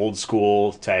an old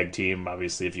school tag team.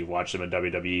 Obviously, if you've watched them in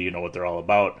WWE, you know what they're all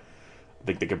about. I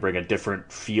think they can bring a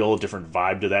different feel, different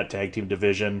vibe to that tag team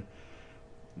division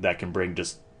that can bring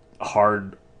just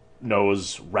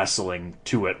hard-nosed wrestling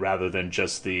to it rather than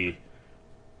just the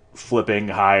flipping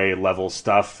high-level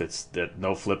stuff. It's that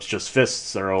no flips, just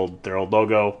fists, their old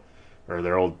logo or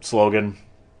their old slogan.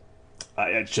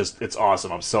 It's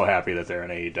awesome. I'm so happy that they're in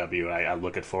AEW. I'm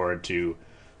looking forward to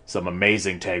some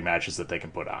amazing tag matches that they can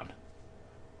put on.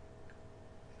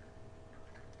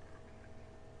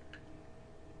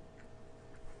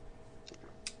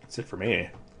 That's it for me.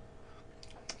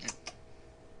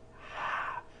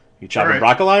 You chopping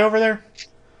broccoli over there?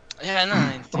 Yeah,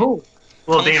 no. Oh,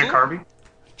 little Dana Carvey.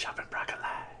 Chopping broccoli.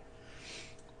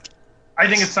 I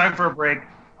think it's time for a break.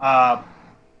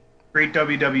 Great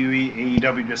WWE,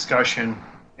 AEW discussion.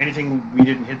 Anything we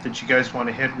didn't hit that you guys want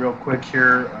to hit real quick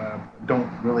here? Don't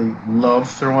really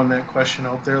love throwing that question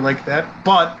out there like that.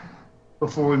 But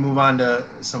before we move on to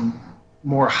some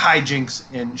more hijinks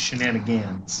and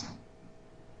shenanigans.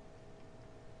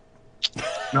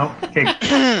 No? Okay.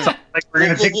 Sounds like we're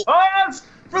going to take pause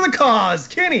for the cause.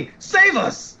 Kenny, save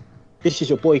us! This is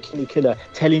your boy Kenny Killer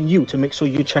telling you to make sure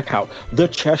you check out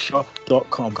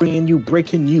thechairshot.com, bringing you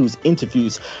breaking news,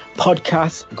 interviews,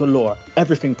 podcasts galore,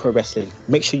 everything pro wrestling.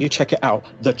 Make sure you check it out,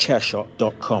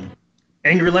 thechairshot.com.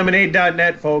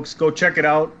 AngryLemonade.net, folks. Go check it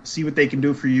out. See what they can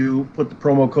do for you. Put the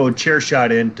promo code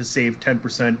ChairShot in to save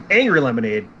 10%.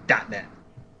 AngryLemonade.net.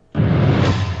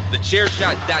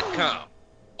 TheChairShot.com.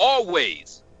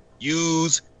 Always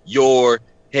use your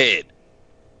head.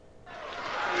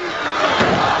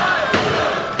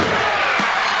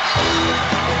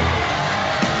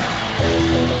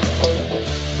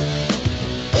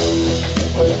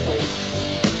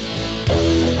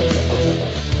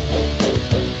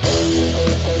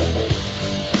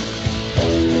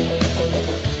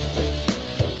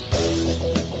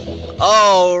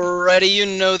 Alrighty, you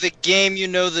know the game, you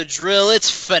know the drill. It's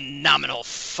Phenomenal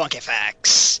Funky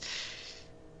Facts.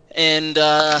 And,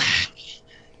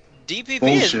 DPP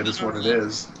Bullshit is what it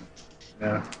is.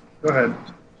 Yeah. Go ahead.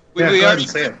 We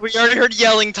already heard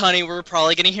yelling, Tunny. We're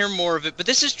probably going to hear more of it. But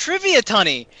this is Trivia,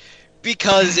 Tunny.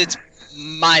 Because it's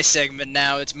my segment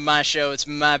now. It's my show. It's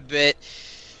my bit.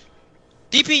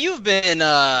 DP, you've been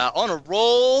on a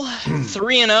roll,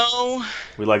 3-0.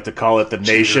 We like to call it the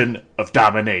Nation of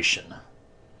Domination.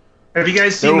 Have you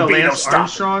guys seen the Lance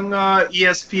Armstrong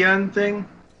ESPN thing?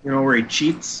 You know, where he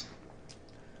cheats?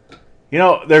 You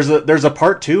know, there's a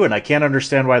part 2, and I can't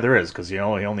understand why there is, because he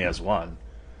only has one.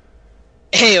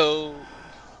 Heyo.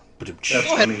 That's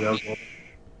funny, though.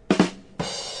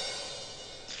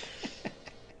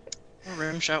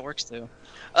 Rim shot works too.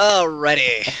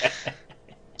 Alrighty.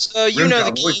 So you know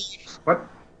the game. What?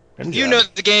 You know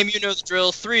the game, you know the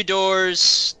drill. 3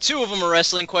 doors, 2 of them are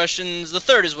wrestling questions. The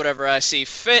third is whatever I see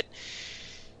fit.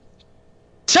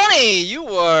 Tony, you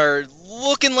are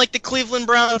looking like the Cleveland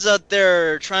Browns out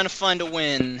there trying to find a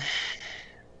win.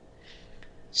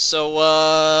 So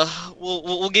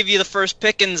we'll give you the first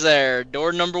pickings there.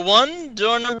 Door number 1,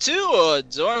 door number 2, or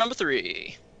door number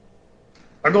 3.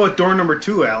 I'll go with door number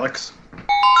 2, Alex.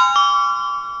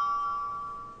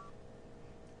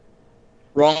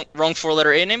 Wrong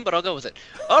 4-letter A name, but I'll go with it.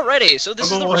 Alrighty, so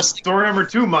this is the wrestling. Door number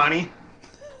 2, Monty.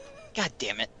 God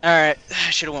damn it. Alright, I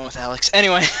should have went with Alex.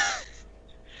 Anyway.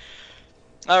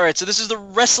 Alright, so this is the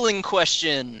wrestling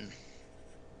question.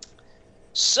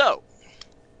 So,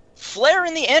 Flair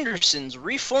and the Andersons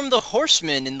reformed the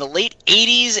Horsemen in the late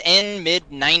 80s and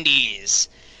mid-90s.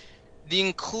 The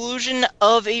inclusion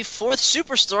of a 4th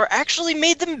superstar actually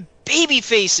made them baby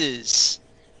faces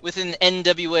within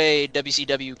NWA,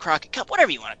 WCW, Crockett Cup,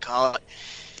 whatever you want to call it.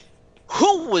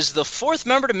 Who was the 4th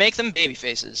member to make them baby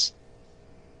faces?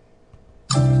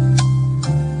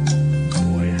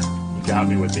 Boy, you got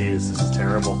me with these. This is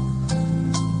terrible.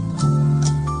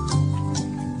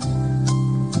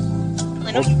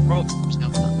 I know you wrote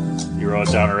stuff. You wrote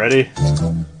it down already?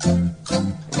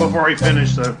 Before we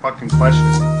finish the fucking question.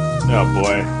 Oh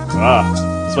boy.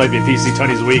 This might be PC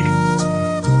Tony's week.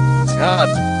 God.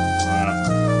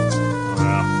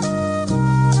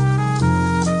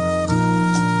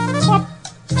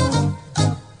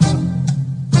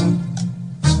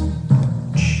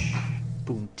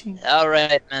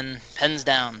 Alright, man. Pens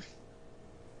down.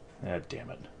 Ah, damn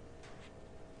it.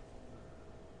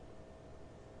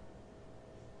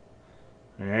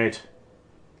 Alright.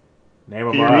 Name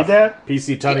of Can you read that?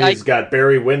 PC Tunney's got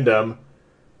Barry Windham.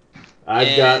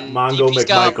 I've got Mongo DP's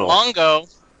got McMichael.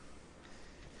 Mongo.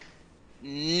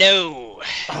 No.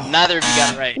 Neither of you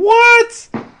got it right. What?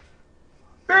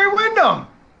 Barry Windham.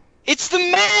 It's the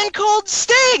man called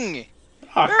Sting.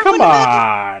 Oh, come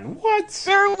on. What?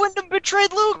 Barry Windham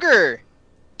betrayed Luger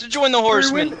to join the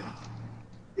Horsemen.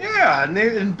 Yeah,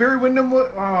 and Barry Windham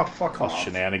was... Oh, fuck off.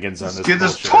 Shenanigans on this Get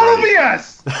this bullshit total already.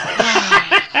 BS!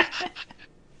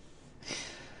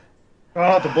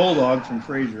 Oh, the Bulldog from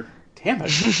Frasier. Damn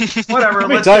it. Whatever, Let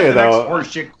me let's tell get you, the next though.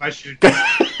 horseshit question.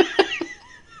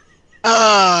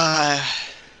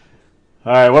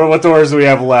 Alright, what doors do we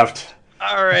have left?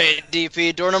 Alright,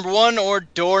 DP, door number 1 or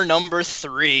door number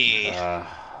 3?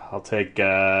 I'll take,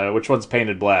 which one's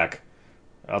painted black?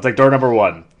 I'll take door number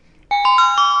 1.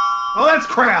 Oh, that's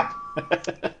crap!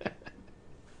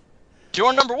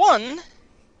 Door number 1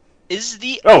 is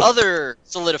the other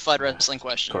solidified wrestling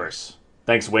question. Of course.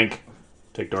 Thanks, Wink.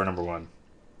 Take door number 1.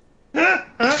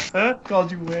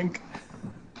 Called you Wink.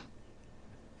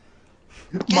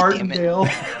 Martindale.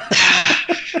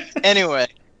 Anyway,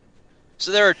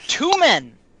 so there are 2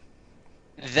 men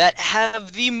that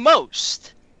have the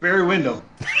most. Barry Windham.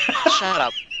 Shut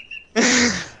up.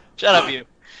 Shut up, you.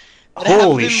 That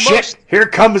Holy have the shit! most- Here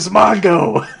comes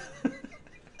Mongo!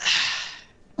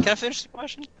 Can I finish the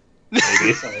question?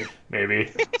 Maybe. Sorry. Maybe.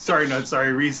 Sorry, not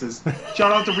sorry, Reese's.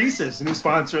 Shout out to Reese's, new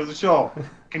sponsor of the show.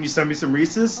 Can you send me some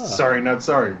Reese's? Sorry, not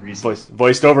sorry, Reese's.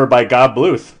 Voiced over by God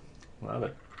Bluth. Love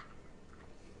it.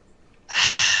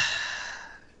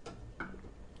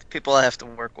 People I have to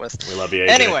work with. We love you, AJ.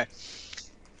 Anyway,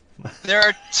 There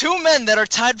are two men that are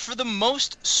tied for the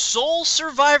most sole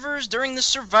survivors during the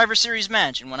Survivor Series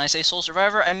match. And when I say sole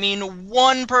survivor, I mean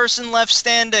one person left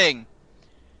standing.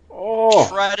 Oh.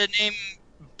 Try to name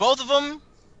both of them,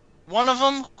 one of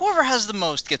them. Whoever has the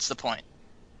most gets the point.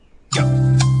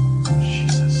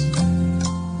 Jesus.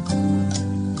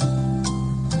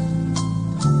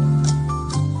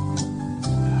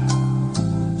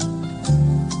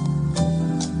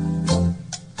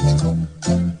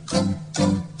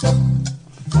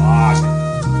 Fuck.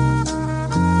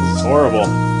 This is horrible.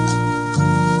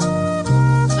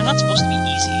 They're not supposed to be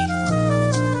easy.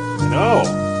 I know.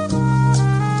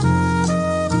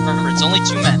 Remember, it's only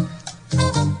two men.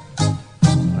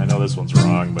 I know this one's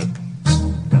wrong, but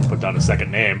gotta put down a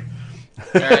second name.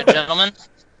 Alright, gentlemen.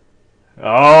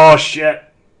 Oh, shit.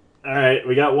 Alright,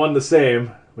 we got one the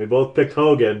same. We both picked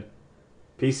Hogan.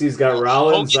 PC's got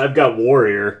Rollins, I've got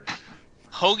Warrior.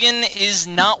 Hogan is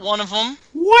not one of them.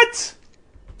 What?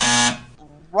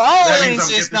 Rollins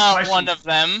is not one of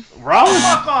them. Rollins?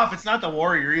 Fuck off, it's not the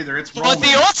Warrior either, it's But Roman.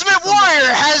 the Ultimate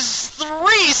Warrior has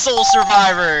 3 sole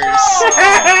survivors.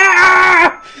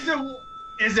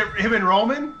 Is it him and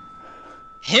Roman?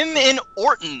 Him and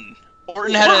Orton.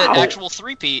 Orton had an actual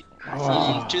three-peat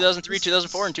from 2003,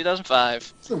 2004, and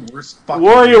 2005. It's the worst fucking...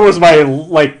 Warrior was my,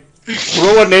 like,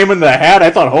 throw a name in the hat.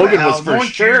 I thought Hogan Hell, was for no one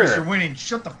sure. cares, you're winning.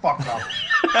 Shut the fuck up.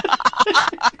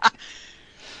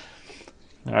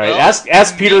 All right,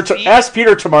 ask Peter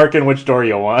Tamarkin which door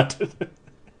you want.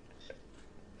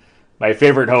 My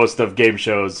favorite host of game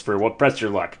shows for what? Press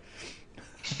your luck.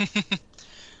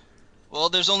 Well,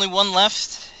 there's only one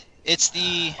left. It's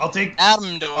the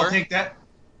Adam door.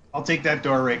 I'll take that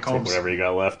door, Ray Combs. Whatever you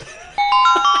got left.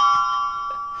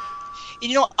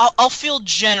 You know, I'll feel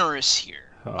generous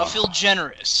here. I'll feel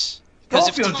generous.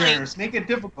 Don't feel generous. Make it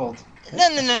difficult. No.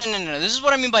 This is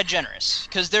what I mean by generous.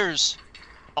 Because there's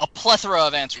a plethora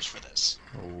of answers for this.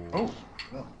 Oh.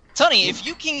 Tunney, if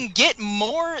you can get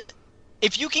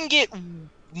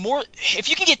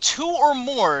two or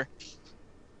more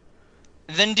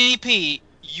than DP,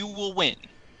 you will win.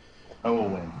 I will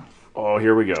win. Oh,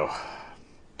 here we go.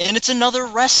 And it's another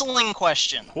wrestling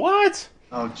question. What?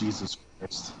 Oh, Jesus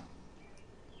Christ.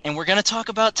 And we're going to talk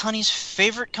about Tunney's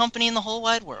favorite company in the whole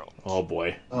wide world. Oh,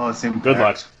 boy. Oh, it's Impact. Good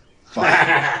luck.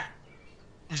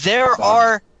 There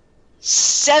are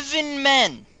 7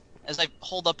 men. As I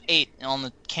hold up 8 on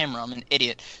the camera, I'm an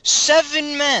idiot.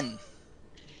 7 men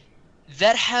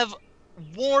that have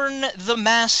worn the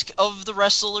mask of the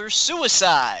wrestler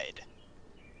Suicide.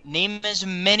 Name as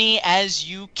many as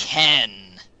you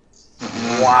can.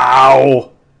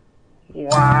 Wow.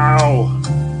 Wow.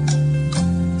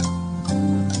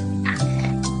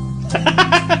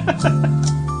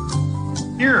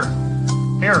 Here,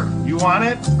 you want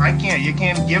it? I can't. You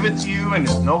can't give it to you, and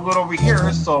it's no good over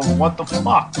here, so what the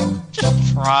fuck?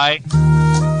 Just try.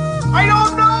 I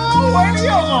don't know any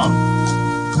of them!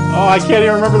 Oh, I can't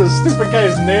even remember the stupid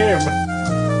guy's name.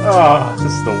 Oh,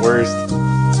 this is the worst.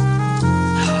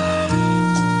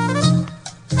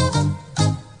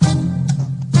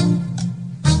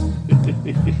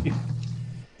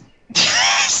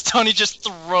 Tony just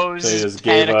throws They his just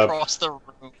gave pen up. across the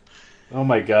room. Oh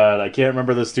my god, I can't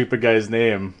remember the stupid guy's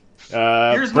name.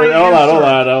 Here's my hold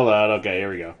answer. on. Okay, here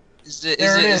we go. Is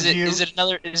it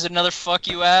another fuck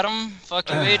you, Adam? Fuck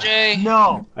you, AJ?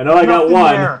 No. I know I got Nothing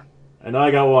one. there. I know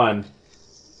I got one.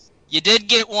 You did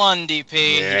get one, DP.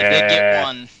 You Yeah. did get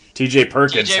one. TJ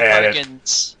Perkins TJ had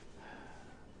Perkins.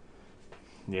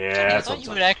 it. Yeah, I thought you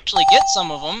would actually get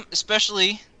some of them,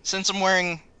 especially since I'm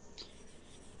wearing...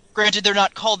 Granted, they're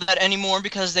not called that anymore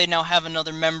because they now have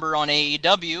another member on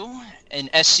AEW and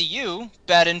SCU.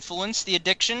 Bad Influence, The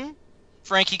Addiction,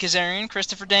 Frankie Kazarian,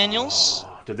 Christopher Daniels.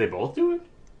 Did they both do it?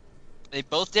 They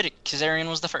both did it. Kazarian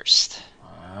was the first.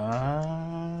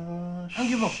 I don't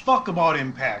give a fuck about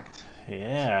Impact.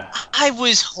 Yeah. I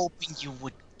was hoping you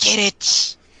would get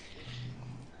it.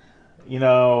 You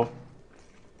know,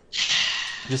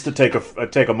 just to take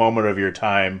a moment of your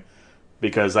time,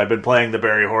 because I've been playing the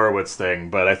Barry Horowitz thing,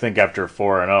 but I think after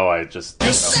 4-0, I just Now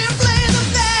you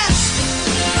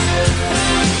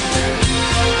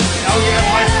have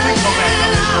my signal back on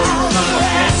the show, you son of a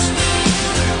bitch.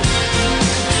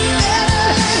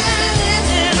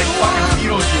 Like fucking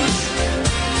Beetlejuice.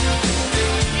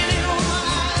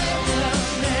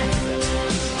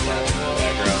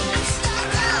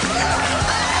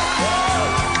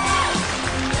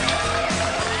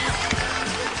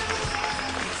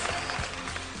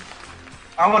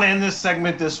 I want to end this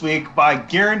segment this week by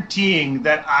guaranteeing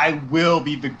that I will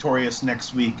be victorious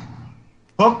next week.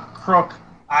 Hook, crook,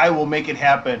 I will make it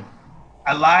happen.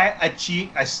 I lie, I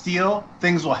cheat, I steal,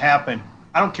 things will happen.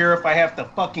 I don't care if I have to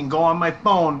fucking go on my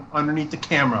phone underneath the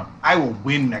camera. I will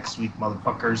win next week,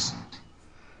 motherfuckers.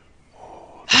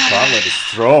 The gauntlet is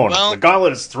thrown. Well, the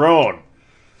gauntlet is thrown.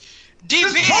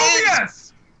 DP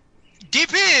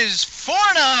is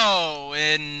 4-0,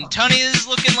 and Tony is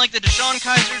looking like the Deshaun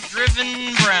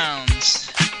Kaiser-driven Browns.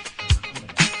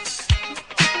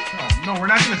 No, we're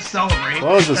not going to celebrate.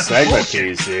 Close the That's segment,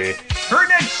 bullshit. PC. Turn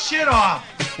that shit off.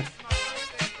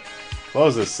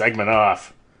 Close this segment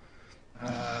off.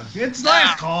 It's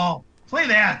last call. Play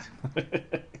that.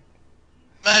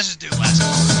 Let's just do last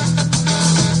call.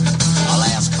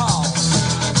 Last call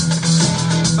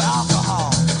for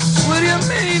alcohol. What do you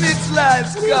mean it's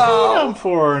last I'm call?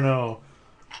 4-0.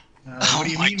 What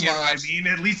do you mean by I mean?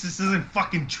 At least this isn't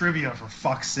fucking trivia, for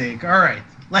fuck's sake. All right.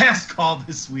 Last call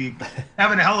this week.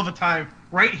 Having a hell of a time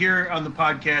right here on the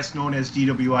podcast known as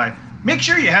DWI. Make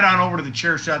sure you head on over to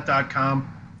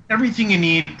thechairshot.com. Everything you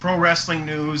need, pro wrestling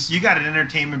news. You got an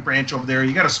entertainment branch over there.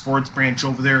 You got a sports branch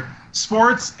over there.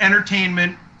 Sports,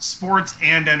 entertainment, sports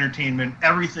and entertainment.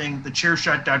 Everything,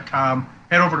 thechairshot.com.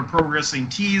 Head over to Pro Wrestling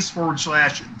Tees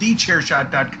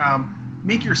 /thechairshot.com.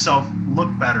 Make yourself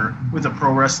look better with a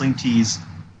Pro Wrestling Tees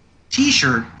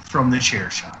t-shirt from the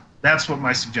Chair Shot. That's what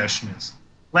my suggestion is.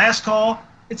 Last call,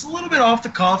 it's a little bit off the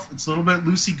cuff. It's a little bit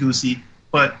loosey-goosey.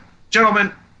 But,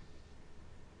 gentlemen,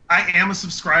 I am a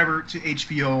subscriber to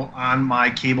HBO on my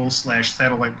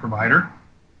cable/satellite provider.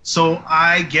 So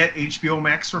I get HBO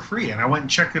Max for free, and I went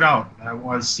and checked it out. I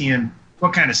was seeing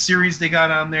what kind of series they got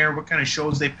on there, what kind of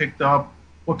shows they picked up,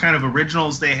 what kind of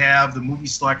originals they have, the movie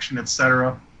selection,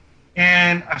 etc.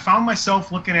 And I found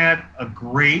myself looking at a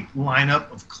great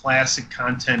lineup of classic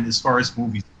content as far as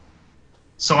movies.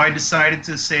 So I decided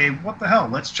to say, what the hell,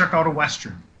 let's check out a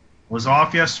Western. Was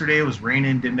off yesterday, it was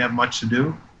raining, didn't have much to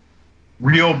do.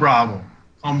 Rio Bravo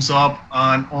comes up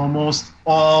on almost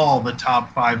all the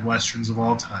top 5 Westerns of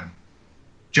all time.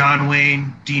 John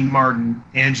Wayne, Dean Martin,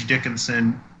 Angie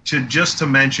Dickinson, just to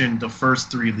mention the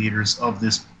first 3 leaders of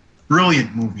this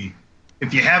brilliant movie.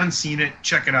 If you haven't seen it,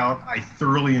 check it out. I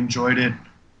thoroughly enjoyed it.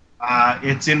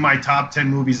 It's in my top 10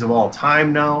 movies of all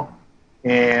time now,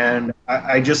 and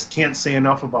I just can't say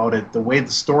enough about it. The way the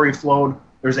story flowed,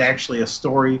 there's actually a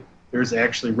story. There's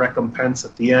actually recompense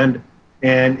at the end,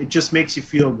 and it just makes you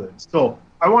feel good. So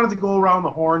I wanted to go around the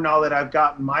horn now that I've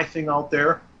gotten my thing out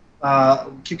there.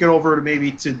 Kick it over to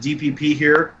maybe to DPP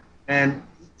here, and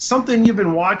something you've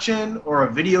been watching or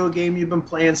a video game you've been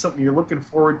playing, something you're looking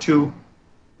forward to,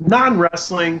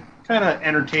 non-wrestling, kind of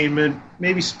entertainment,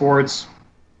 maybe sports.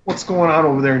 What's going on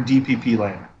over there in DPP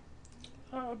land?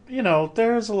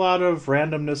 There's a lot of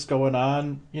randomness going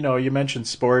on. You mentioned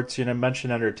sports,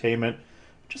 mentioned entertainment.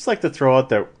 Just like to throw out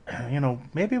that,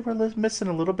 maybe we're missing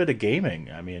a little bit of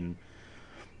gaming. I mean,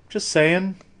 just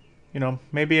saying,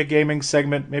 maybe a gaming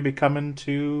segment maybe coming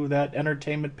to that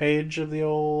entertainment page of the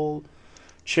old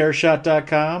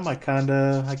chairshot.com. I kind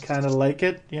of like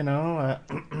it,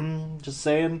 just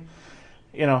saying,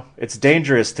 it's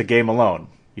dangerous to game alone.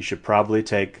 You should probably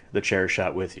take the chair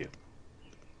shot with you.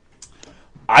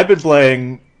 I've been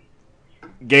playing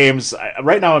games.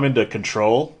 Right now I'm into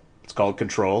Control. It's called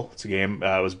Control. It's a game.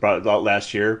 It was brought out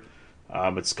last year.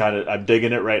 It's I'm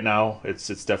digging it right now. It's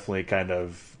definitely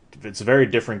it's a very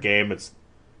different game.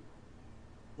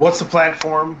 What's the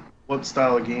platform? What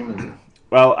style of game is it?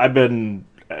 Well, I've been,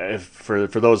 for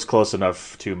those close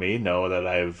enough to me, know that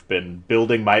I've been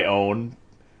building my own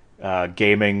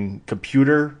gaming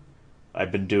computer.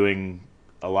 I've been doing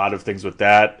a lot of things with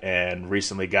that, and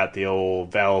recently got the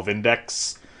old Valve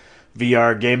Index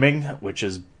VR gaming, which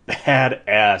is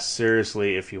badass.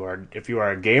 Seriously, if you are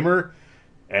a gamer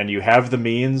and you have the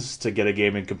means to get a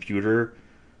gaming computer,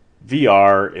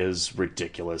 VR is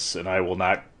ridiculous, and I will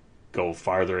not go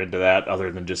farther into that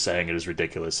other than just saying it is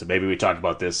ridiculous. And maybe we talk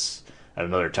about this at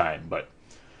another time, but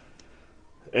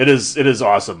it is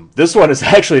awesome. This one is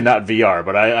actually not VR,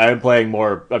 but I'm playing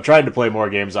more. I'm trying to play more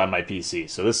games on my PC.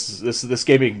 So this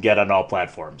game you can get on all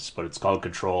platforms, but it's called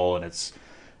Control, and it's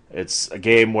a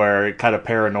game where kind of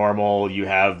paranormal. You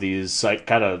have these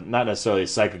kind of not necessarily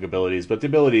psychic abilities, but the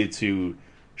ability to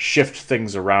shift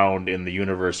things around in the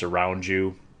universe around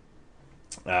you.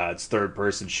 It's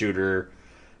third-person shooter.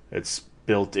 It's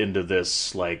built into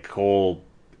this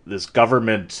this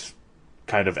government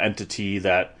kind of entity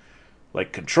that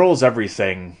controls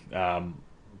everything,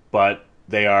 but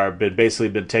they are basically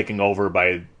been taken over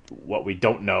by what we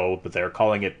don't know, but they're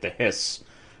calling it the Hiss,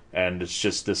 and it's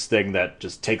just this thing that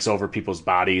just takes over people's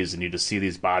bodies, and you just see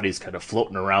these bodies kind of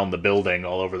floating around the building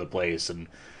all over the place, and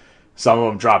some of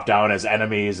them drop down as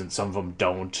enemies, and some of them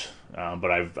don't.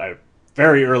 But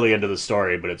very early into the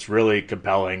story, but it's really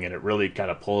compelling and it really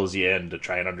kind of pulls you in to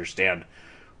try and understand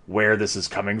where this is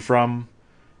coming from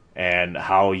and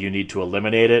how you need to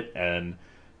eliminate it. And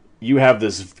you have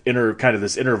this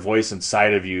inner voice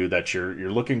inside of you that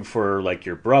you're looking for, like,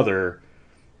 your brother,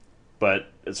 but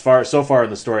so far in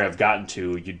the story I've gotten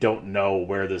to, you don't know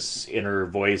where this inner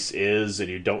voice is, and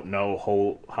you don't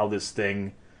know how this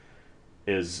thing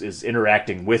is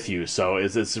interacting with you. So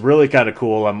it's really kind of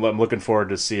cool. I'm looking forward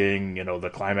to seeing, the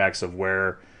climax of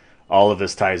where all of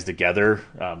this ties together.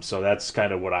 So that's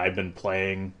kind of what I've been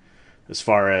playing. As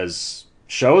far as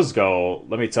shows go,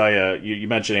 let me tell you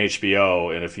mentioned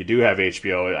HBO, and if you do have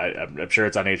HBO, I'm sure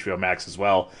it's on HBO Max as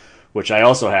well, which I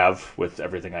also have with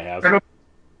everything I have.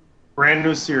 Brand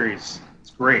new series.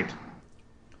 It's great.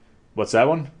 What's that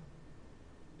one?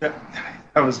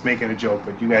 I was making a joke,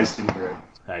 but you guys didn't hear it.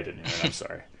 I didn't hear it. I'm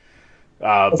sorry.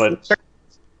 But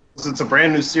it's a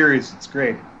brand new series. It's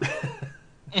great.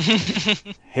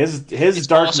 His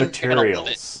Dark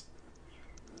Materials.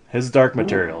 His Dark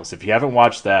Materials. If you haven't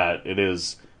watched that, it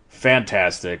is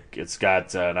fantastic. It's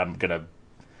got, and I'm gonna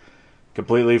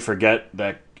completely forget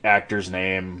that actor's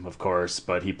name, of course,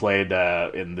 but he played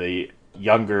in the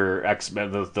younger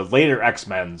X-Men, the later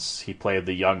X-Men's, he played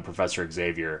the young Professor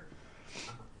Xavier.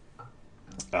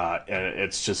 And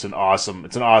it's just an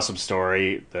awesome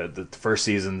story. The first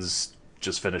season's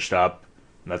just finished up,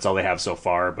 and that's all they have so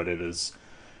far, but it is,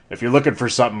 if you're looking for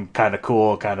something kind of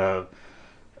cool,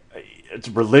 it's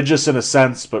religious in a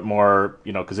sense, but more,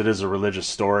 because it is a religious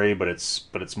story, but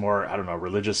it's more, I don't know,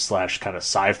 religious / kind of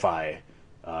sci-fi,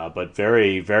 but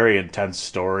very, very intense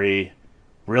story.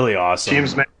 Really awesome.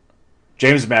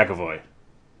 James McAvoy.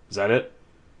 Is that it?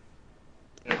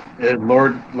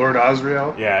 Lord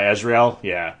Asriel? Yeah, Asriel.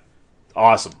 Yeah.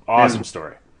 Awesome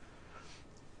story.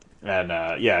 And,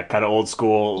 kind of old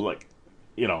school, like,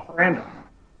 Random.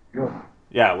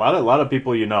 Yeah, a lot of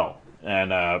people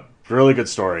and really good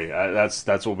story.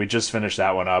 That's what we just finished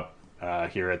that one up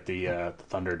here at the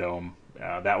Thunderdome.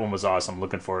 That one was awesome.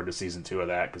 Looking forward to season 2 of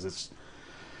that, because it's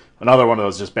another one of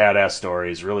those just badass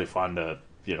stories. Really fun to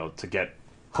to get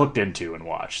hooked into and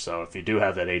watch. So if you do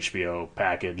have that HBO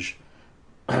package,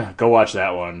 go watch that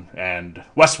one. And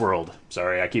Westworld.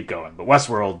 Sorry, I keep going, but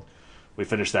Westworld, we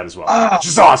finished that as well, which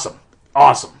is awesome.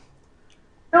 Awesome.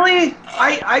 Really?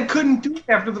 I couldn't do it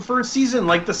after the first season.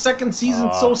 Like, the second season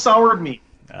so soured me.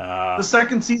 The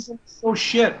second season is so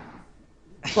shit.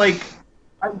 Like,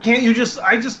 can't you just...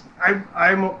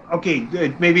 I'm... Okay,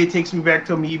 maybe it takes me back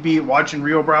to me watching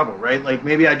Rio Bravo, right? Like,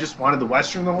 maybe I just wanted the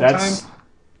Western the whole time.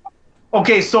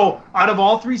 Okay, so out of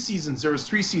all 3 seasons, there was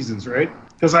 3 seasons, right?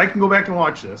 Because I can go back and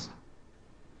watch this.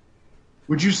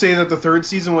 Would you say that the third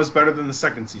season was better than the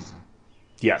second season?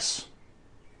 Yes.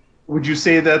 Would you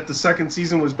say that the second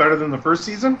season was better than the first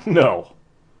season? No.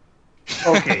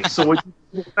 Okay, so would you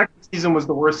say the second season was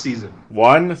the worst season?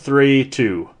 1, 3,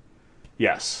 2.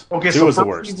 Yes. Okay, 2 so was the first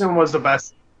worst. season was the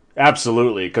best.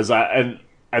 Absolutely, because I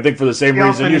think for the same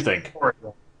reason you think.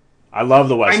 I love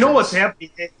the Westerns. I know what's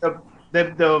happening. The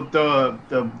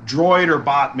droid or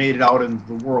bot made it out in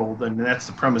the world, and that's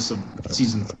the premise of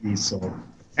season 3. So,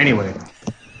 anyway.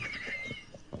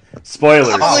 Spoilers.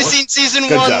 I've only seen season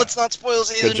Good 1. job. Let's not spoil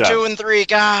season 2 and 3.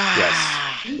 God.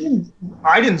 Yes.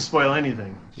 I didn't spoil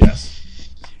anything.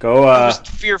 Yes. Go. I'm just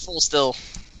fearful still.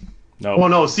 No. Well,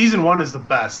 no. Season 1 is the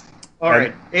best. All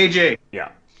right, AJ.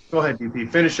 Yeah. Go ahead, DP.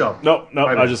 Finish up. No.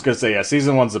 I was just gonna say,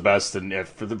 season 1's the best, and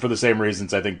for the same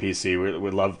reasons, I think PC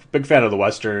we love. Big fan of the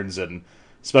Westerns, and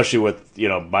especially with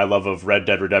my love of Red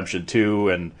Dead Redemption 2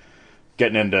 and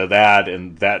getting into that,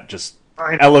 and that just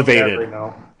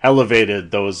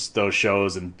elevated those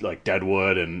shows, and like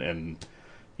Deadwood and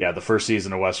the first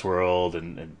season of Westworld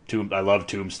and I love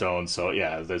Tombstone. So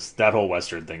yeah, there's that whole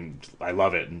Western thing. I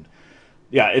love it, and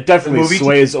yeah, it definitely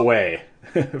sways away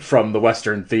from the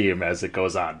Western theme as it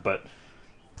goes on, but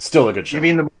still a good show. You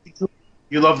mean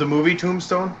you love the movie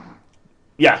Tombstone?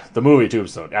 Yeah, the movie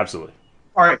Tombstone, absolutely.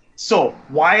 All right, so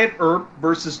Wyatt Earp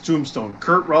versus Tombstone.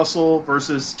 Kurt Russell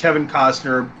versus Kevin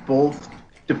Costner, both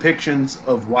depictions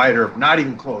of Wyatt Earp. Not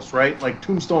even close, right? Like,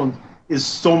 Tombstone is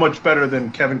so much better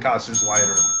than Kevin Costner's Wyatt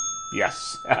Earp.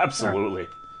 Yes, absolutely.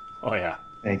 Oh, yeah.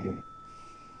 Thank you.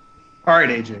 All right,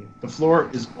 AJ, the floor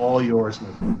is all yours,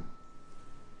 my friend.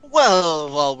 Well,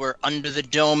 while we're under the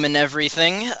dome and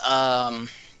everything,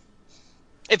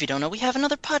 if you don't know, we have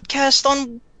another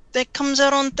podcast that comes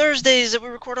out on Thursdays that we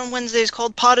record on Wednesdays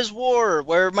called Pod is War,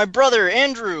 where my brother,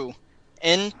 Andrew,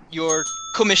 and your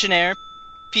commissionaire,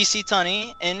 PC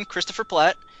Tunney, and Christopher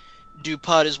Platt do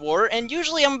Pod is War, and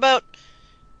usually I'm about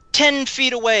 10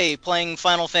 feet away playing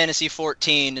Final Fantasy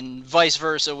XIV, and vice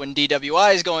versa when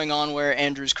DWI is going on, where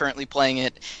Andrew's currently playing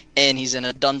it, and he's in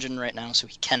a dungeon right now, so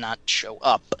he cannot show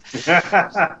up. So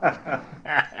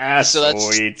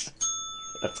Sweet.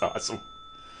 That's awesome.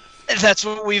 That's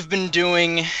what we've been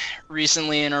doing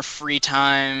recently in our free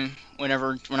time,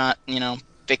 whenever we're not,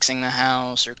 fixing the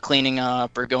house or cleaning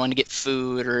up or going to get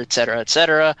food or et cetera, et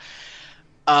cetera.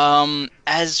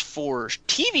 As for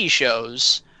TV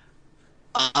shows,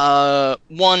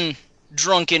 one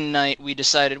drunken night we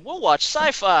decided we'll watch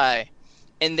Sci-Fi,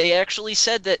 and they actually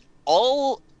said that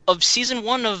all of season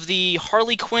 1 of the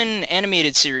Harley Quinn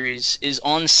animated series is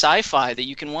on Sci-Fi that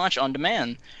you can watch on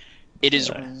demand. It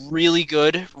is really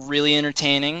good, really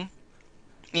entertaining.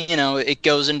 It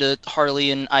goes into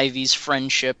Harley and Ivy's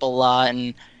friendship a lot,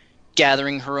 and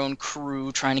gathering her own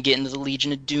crew, trying to get into the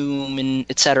Legion of Doom, and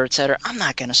et cetera, et cetera. I'm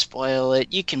not going to spoil it.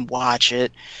 You can watch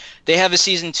it. They have a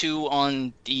season 2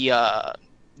 on the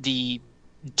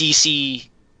DC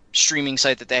streaming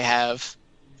site that they have.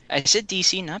 I said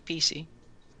DC, not PC.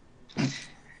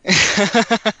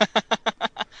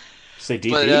 Say DP?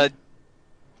 But,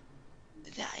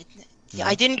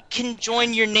 I didn't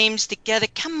conjoin your names together.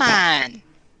 Come on.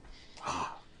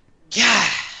 Yeah.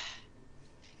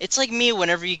 It's like me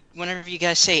whenever you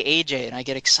guys say AJ and I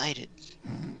get excited.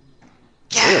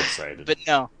 Yeah. You're excited. But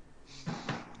no.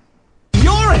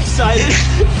 You're excited.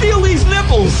 Feel these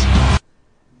nipples.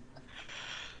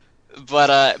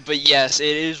 But yes,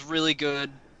 it is really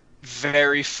good,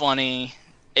 very funny,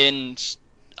 and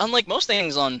unlike most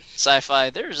things on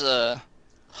Sci-Fi, there's a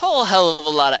whole hell of a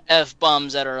lot of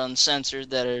F-bombs that are uncensored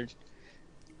that are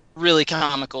really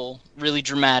comical, really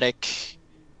dramatic.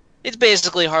 It's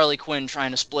basically Harley Quinn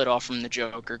trying to split off from the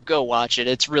Joker. Go watch it.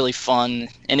 It's really fun.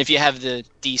 And if you have the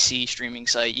DC streaming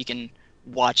site, you can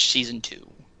watch season 2.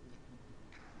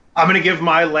 I'm going to give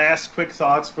my last quick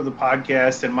thoughts for the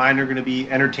podcast, and mine are going to be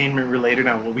entertainment related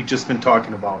on what we've just been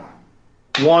talking about.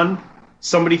 1,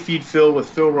 Somebody Feed Phil with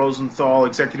Phil Rosenthal,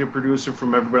 executive producer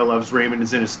from Everybody Loves Raymond,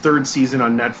 is in his 3rd season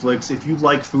on Netflix. If you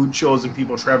like food shows and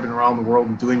people traveling around the world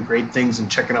and doing great things and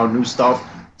checking out new stuff,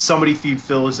 Somebody Feed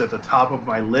Phil is at the top of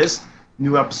my list.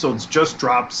 New episodes just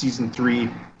dropped. Season 3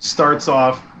 starts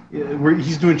off.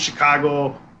 He's doing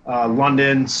Chicago,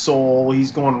 London, Seoul.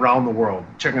 He's going around the world,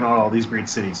 checking out all these great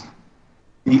cities.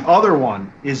 The other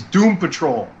one is Doom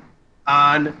Patrol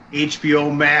on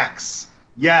HBO Max.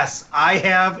 Yes, I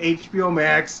have HBO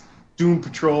Max. Doom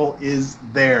Patrol is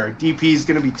there. DP is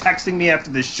going to be texting me after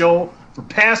this show for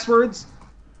passwords.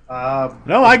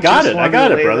 No, I got it. I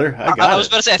got it, brother. I was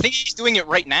about to say, I think he's doing it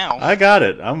right now. I got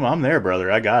it. I'm there,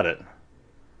 brother. I got it.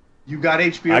 You got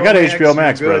HBO Max? I got HBO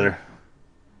Max, brother.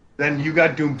 Then you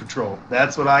got Doom Patrol.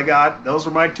 That's what I got. Those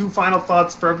are my 2 final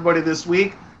thoughts for everybody this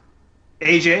week.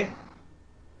 AJ,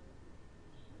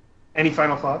 any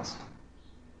final thoughts?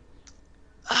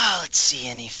 Let's see,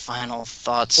 any final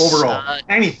thoughts? Overall,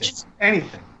 anything.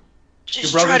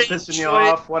 Your brother's pissing you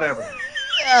off, whatever.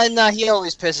 No, he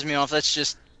always pisses me off. That's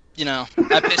just,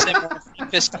 I piss him off, he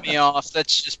pissed me off.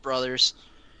 That's just brothers.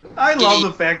 I love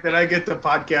the fact that I get to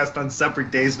podcast on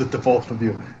separate days with the both of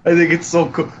you. I think it's so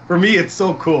cool. For me, it's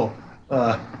so cool.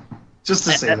 Just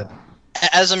to say that.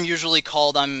 As I'm usually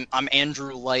called, I'm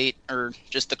Andrew Light, or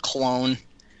just a clone.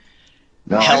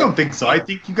 No, I don't think so. I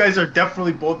think you guys are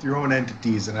definitely both your own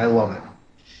entities, and I love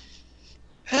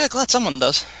it. Glad someone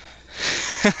does.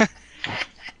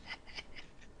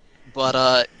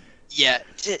 But, yeah,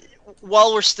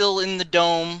 while we're still in the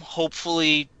Dome,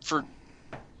 hopefully for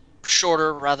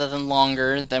shorter rather than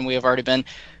longer than we have already been,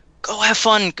 go have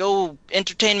fun, go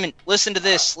entertainment, listen to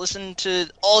this, listen to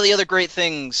all the other great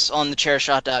things on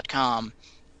thechairshot.com.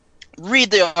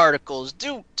 Read the articles,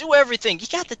 do everything. You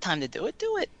got the time to do it,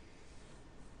 do it.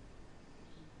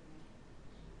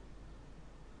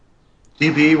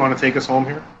 DB, you want to take us home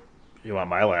here? You want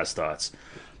my last thoughts?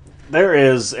 There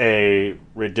is a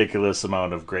ridiculous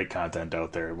amount of great content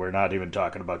out there. We're not even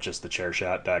talking about just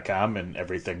thechairshot.com and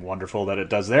everything wonderful that it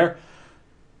does there,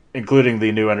 including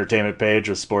the new entertainment page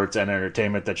with sports and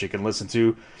entertainment that you can listen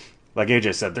to. Like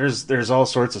AJ said, there's all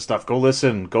sorts of stuff. Go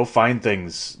listen, go find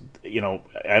things.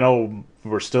 I know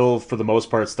we're still, for the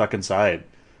most part, stuck inside.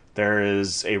 There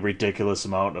is a ridiculous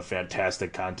amount of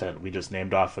fantastic content. We just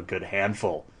named off a good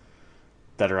handful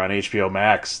that are on HBO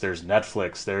Max. There's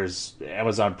Netflix, there's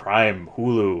Amazon Prime,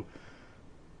 Hulu,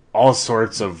 all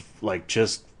sorts of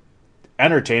just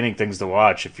entertaining things to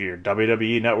watch. If you're a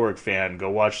WWE Network fan, go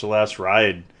watch The Last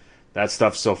Ride. That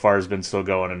stuff so far has been still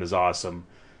going and is awesome.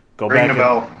 Go back and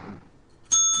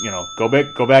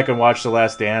watch The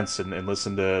Last Dance and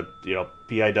listen to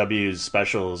PIW's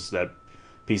specials that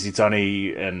PC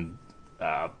Tunney and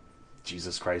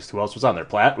Jesus Christ, who else was on there?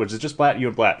 Platt, which is just Platt, you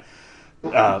and Platt.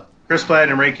 Chris Platt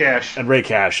and Ray Cash. And Ray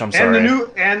Cash, I'm sorry.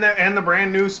 And the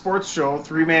brand new sports show,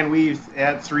 3-Man Weave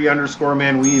at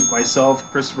 3_Man Weave. Myself,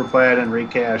 Christopher Platt, and Ray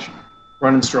Cash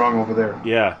running strong over there.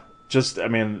 Yeah, just I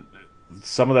mean,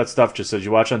 some of that stuff just as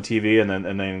you watch on TV and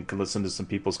then can listen to some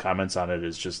people's comments on it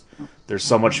is just there's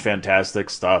so much fantastic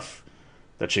stuff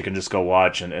that you can just go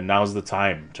watch, and now's the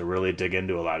time to really dig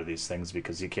into a lot of these things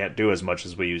because you can't do as much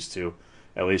as we used to,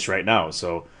 at least right now.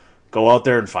 So go out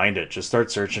there and find it. Just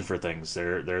start searching for things.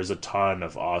 There's a ton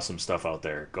of awesome stuff out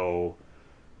there. Go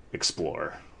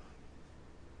explore.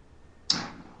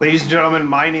 Ladies and gentlemen,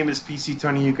 my name is PC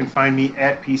Tunney. You can find me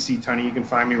at PC Tunney. You can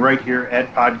find me right here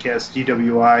at Podcast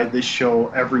DWI, this show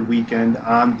every weekend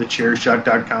on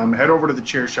thechairshot.com. Head over to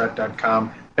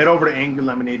thechairshot.com. Head over to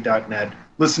angrylemonade.net.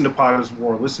 Listen to Potter's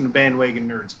War. Listen to Bandwagon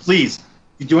Nerds. Please,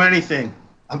 if you do anything,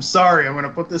 I'm sorry. I'm going to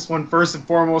put this one first and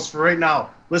foremost for right now.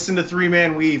 Listen to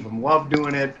 3-Man Weave. I love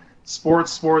doing it.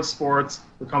 Sports. We're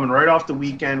coming right off the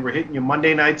weekend. We're hitting you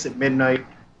Monday nights at midnight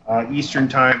Eastern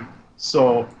time.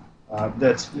 So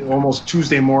that's almost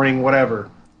Tuesday morning, whatever.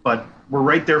 But we're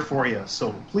right there for you.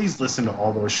 So please listen to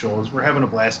all those shows. We're having a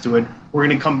blast to it. We're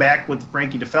going to come back with the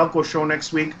Frankie DeFalco show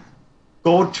next week.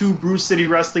 Go to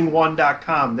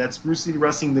BruceCityWrestling1.com. That's Bruce City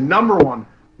Wrestling, the number one,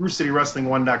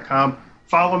 BruceCityWrestling1.com.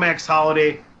 Follow Max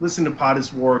Holiday. Listen to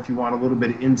Potter's War if you want a little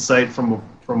bit of insight from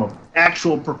an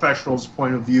actual professional's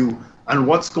point of view on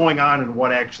what's going on and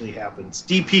what actually happens.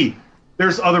 DP,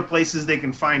 there's other places they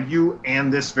can find you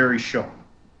and this very show.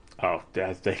 Oh,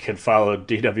 they can follow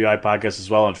DWI Podcast as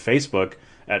well on Facebook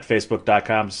at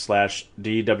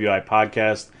facebook.com/DWI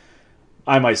Podcast.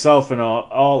 I myself and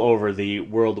all over the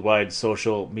worldwide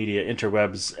social media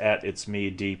interwebs at It's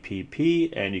Me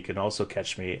DPP, and you can also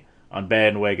catch me on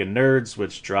Bandwagon Nerds,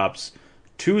 which drops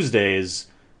Tuesdays.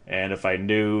 And if I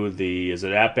knew is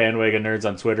it at Bandwagon Nerds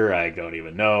on Twitter? I don't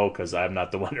even know because I'm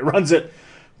not the one who runs it.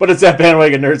 But it's at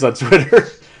Bandwagon Nerds on Twitter.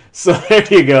 So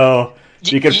there you go.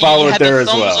 You can follow it there as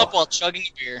well. Thumbs up while chugging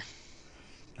a beer.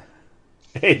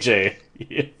 Hey Jay,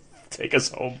 take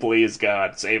us home, please.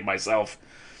 God, save myself.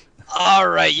 All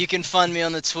right, you can find me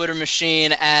on the Twitter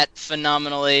machine at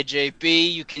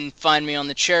PhenomenalAJB. You can find me on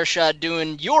the Chair Shot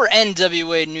doing your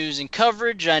NWA news and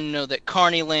coverage. I know that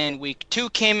Carneyland Week 2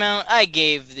 came out. I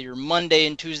gave your Monday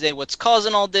and Tuesday What's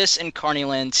Causing All This in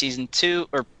Carneyland Season 2,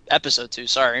 or Episode 2,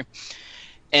 sorry.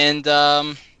 And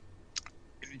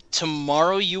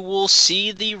tomorrow you will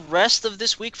see the rest of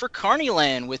this week for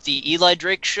Carneyland with the Eli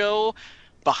Drake Show,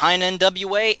 Behind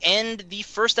NWA, and the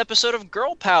first episode of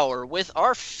Girl Power with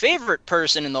our favorite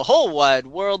person in the whole wide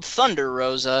world, Thunder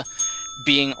Rosa,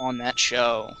 being on that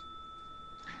show.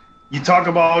 You talk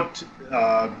about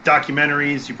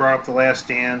documentaries. You brought up The Last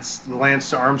Dance. The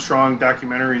Lance Armstrong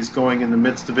documentary is going in the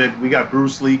midst of it. We got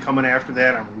Bruce Lee coming after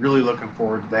that. I'm really looking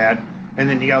forward to that. And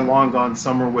then you got Long Gone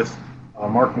Summer with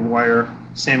Mark McGuire,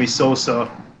 Sammy Sosa.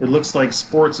 It looks like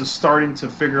sports is starting to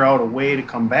figure out a way to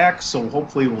come back, so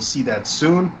hopefully we'll see that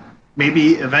soon.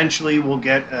 Maybe eventually we'll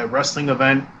get a wrestling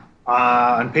event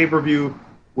on pay-per-view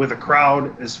with a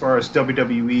crowd as far as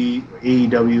WWE,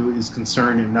 AEW is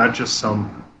concerned, and not just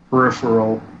some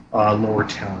peripheral lower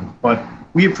talent. But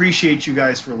we appreciate you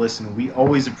guys for listening. We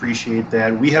always appreciate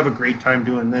that. We have a great time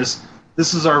doing this.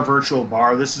 This is our virtual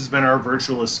bar. This has been our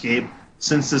virtual escape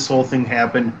since this whole thing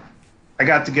happened. I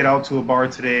got to get out to a bar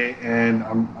today, and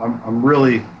I'm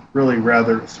really, really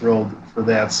rather thrilled for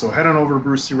that. So head on over to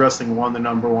Bruce City Wrestling1, the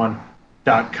number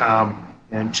one.com,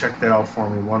 and check that out for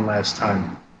me one last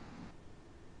time.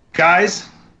 Guys,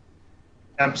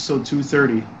 episode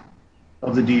 230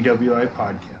 of the DWI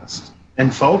podcast.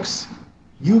 And folks,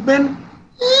 you've been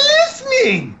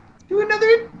listening to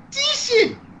another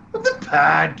edition of the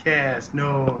podcast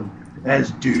known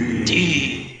as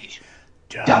DWI.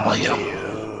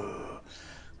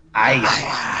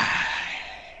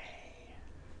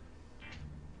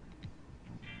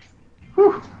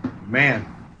 Whew, man,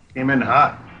 came in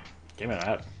hot. A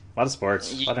lot of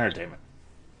sports, a lot of entertainment.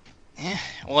 Yeah,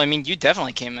 well, I mean, you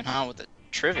definitely came in hot with the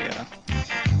trivia.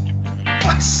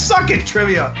 I suck at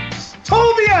trivia.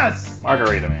 Tobias!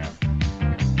 Margarita, man.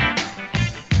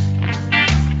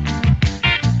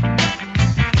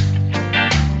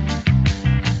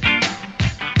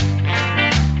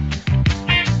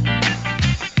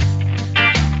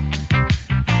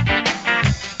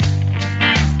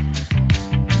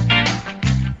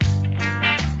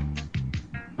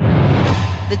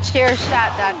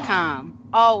 TheChairShot.com.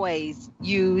 Always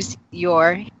use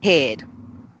your head.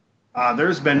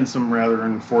 There's been some rather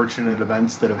unfortunate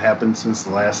events that have happened since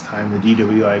the last time the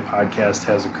DWI podcast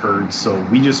has occurred, so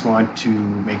we just want to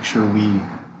make sure we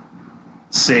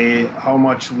say how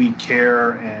much we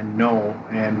care and know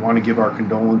and want to give our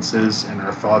condolences and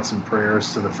our thoughts and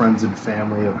prayers to the friends and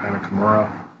family of Hana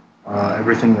Kimura.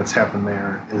 Everything that's happened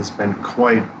there has been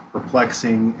quite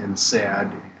perplexing and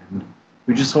sad, and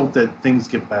we just hope that things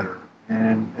get better.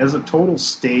 And as a total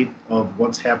state of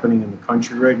what's happening in the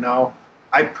country right now,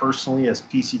 I personally, as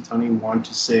PC Tunney, want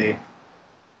to say,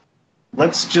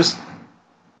 let's just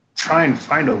try and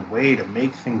find a way to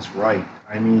make things right.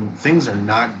 I mean, things are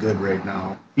not good right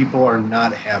now. People are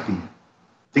not happy.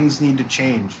 Things need to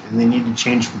change, and they need to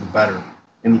change for the better.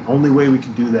 And the only way we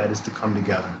can do that is to come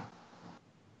together.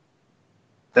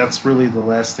 That's really the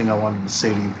last thing I wanted to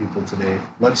say to you people today.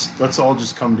 Let's all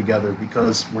just come together,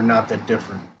 because we're not that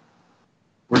different.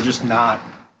 We're just not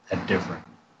that different.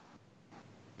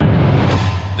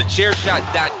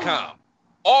 TheChairShot.com.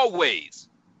 Always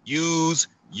use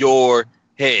your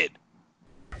head.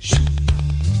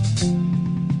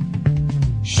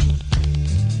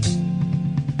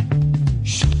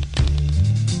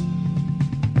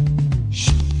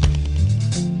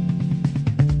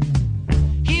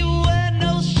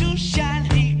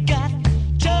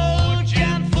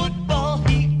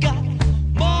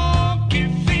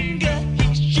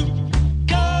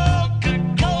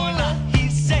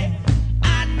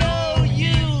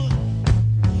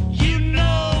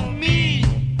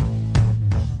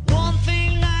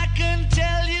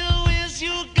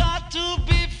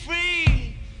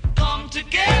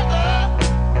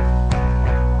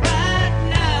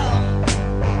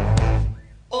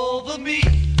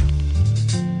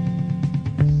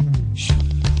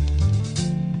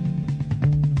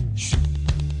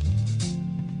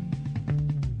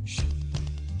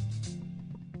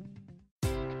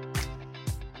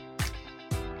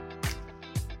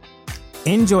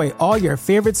 Enjoy all your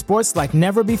favorite sports like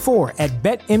never before at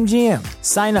BetMGM.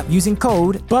 Sign up using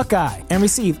code Buckeye and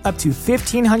receive up to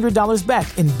 $1,500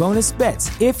 back in bonus bets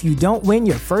if you don't win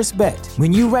your first bet.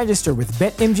 When you register with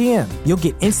BetMGM, you'll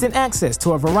get instant access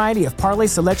to a variety of parlay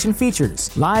selection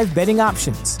features, live betting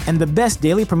options, and the best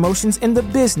daily promotions in the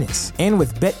business. And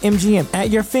with BetMGM at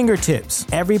your fingertips,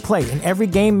 every play and every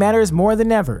game matters more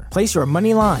than ever. Place your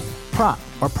money line, prop,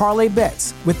 or parlay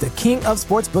bets with the king of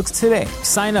sportsbooks today.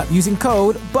 Sign up using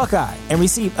code Buckeye and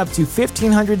receive up to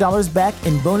 $1,500 back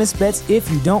in bonus bets if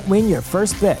you don't win your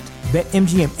first bet.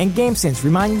 BetMGM and GameSense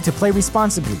remind you to play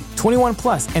responsibly. 21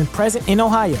 plus and present in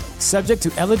Ohio, subject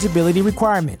to eligibility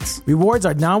requirements. Rewards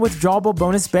are non-withdrawable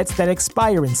bonus bets that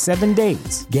expire in 7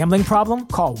 days. Gambling problem?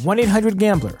 Call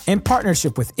 1-800-GAMBLER in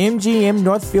partnership with MGM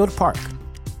Northfield Park.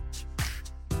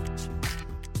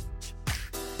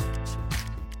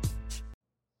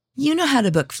 You know how to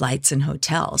book flights and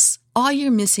hotels. All you're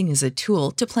missing is a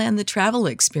tool to plan the travel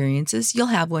experiences you'll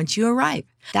have once you arrive.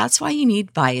 That's why you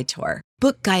need Viator.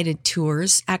 Book guided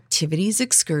tours, activities,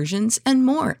 excursions, and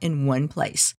more in one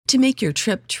place to make your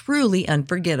trip truly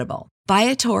unforgettable.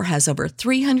 Viator has over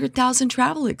 300,000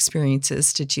 travel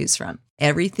experiences to choose from.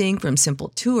 Everything from simple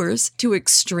tours to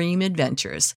extreme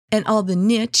adventures and all the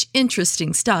niche,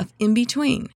 interesting stuff in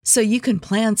between. So you can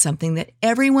plan something that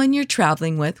everyone you're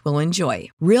traveling with will enjoy.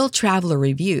 Real traveler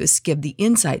reviews give the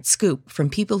inside scoop from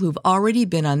people who've already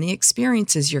been on the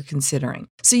experiences you're considering.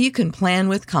 So you can plan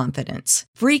with confidence.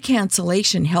 Free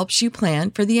cancellation helps you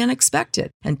plan for the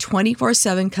unexpected. And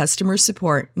 24/7 customer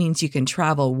support means you can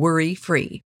travel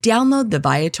worry-free. Download the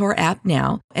Viator app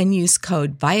now and use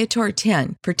code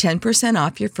Viator10 for 10%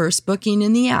 off your first booking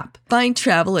in the app. Find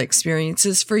travel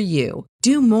experiences for you.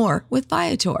 Do more with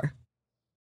Viator.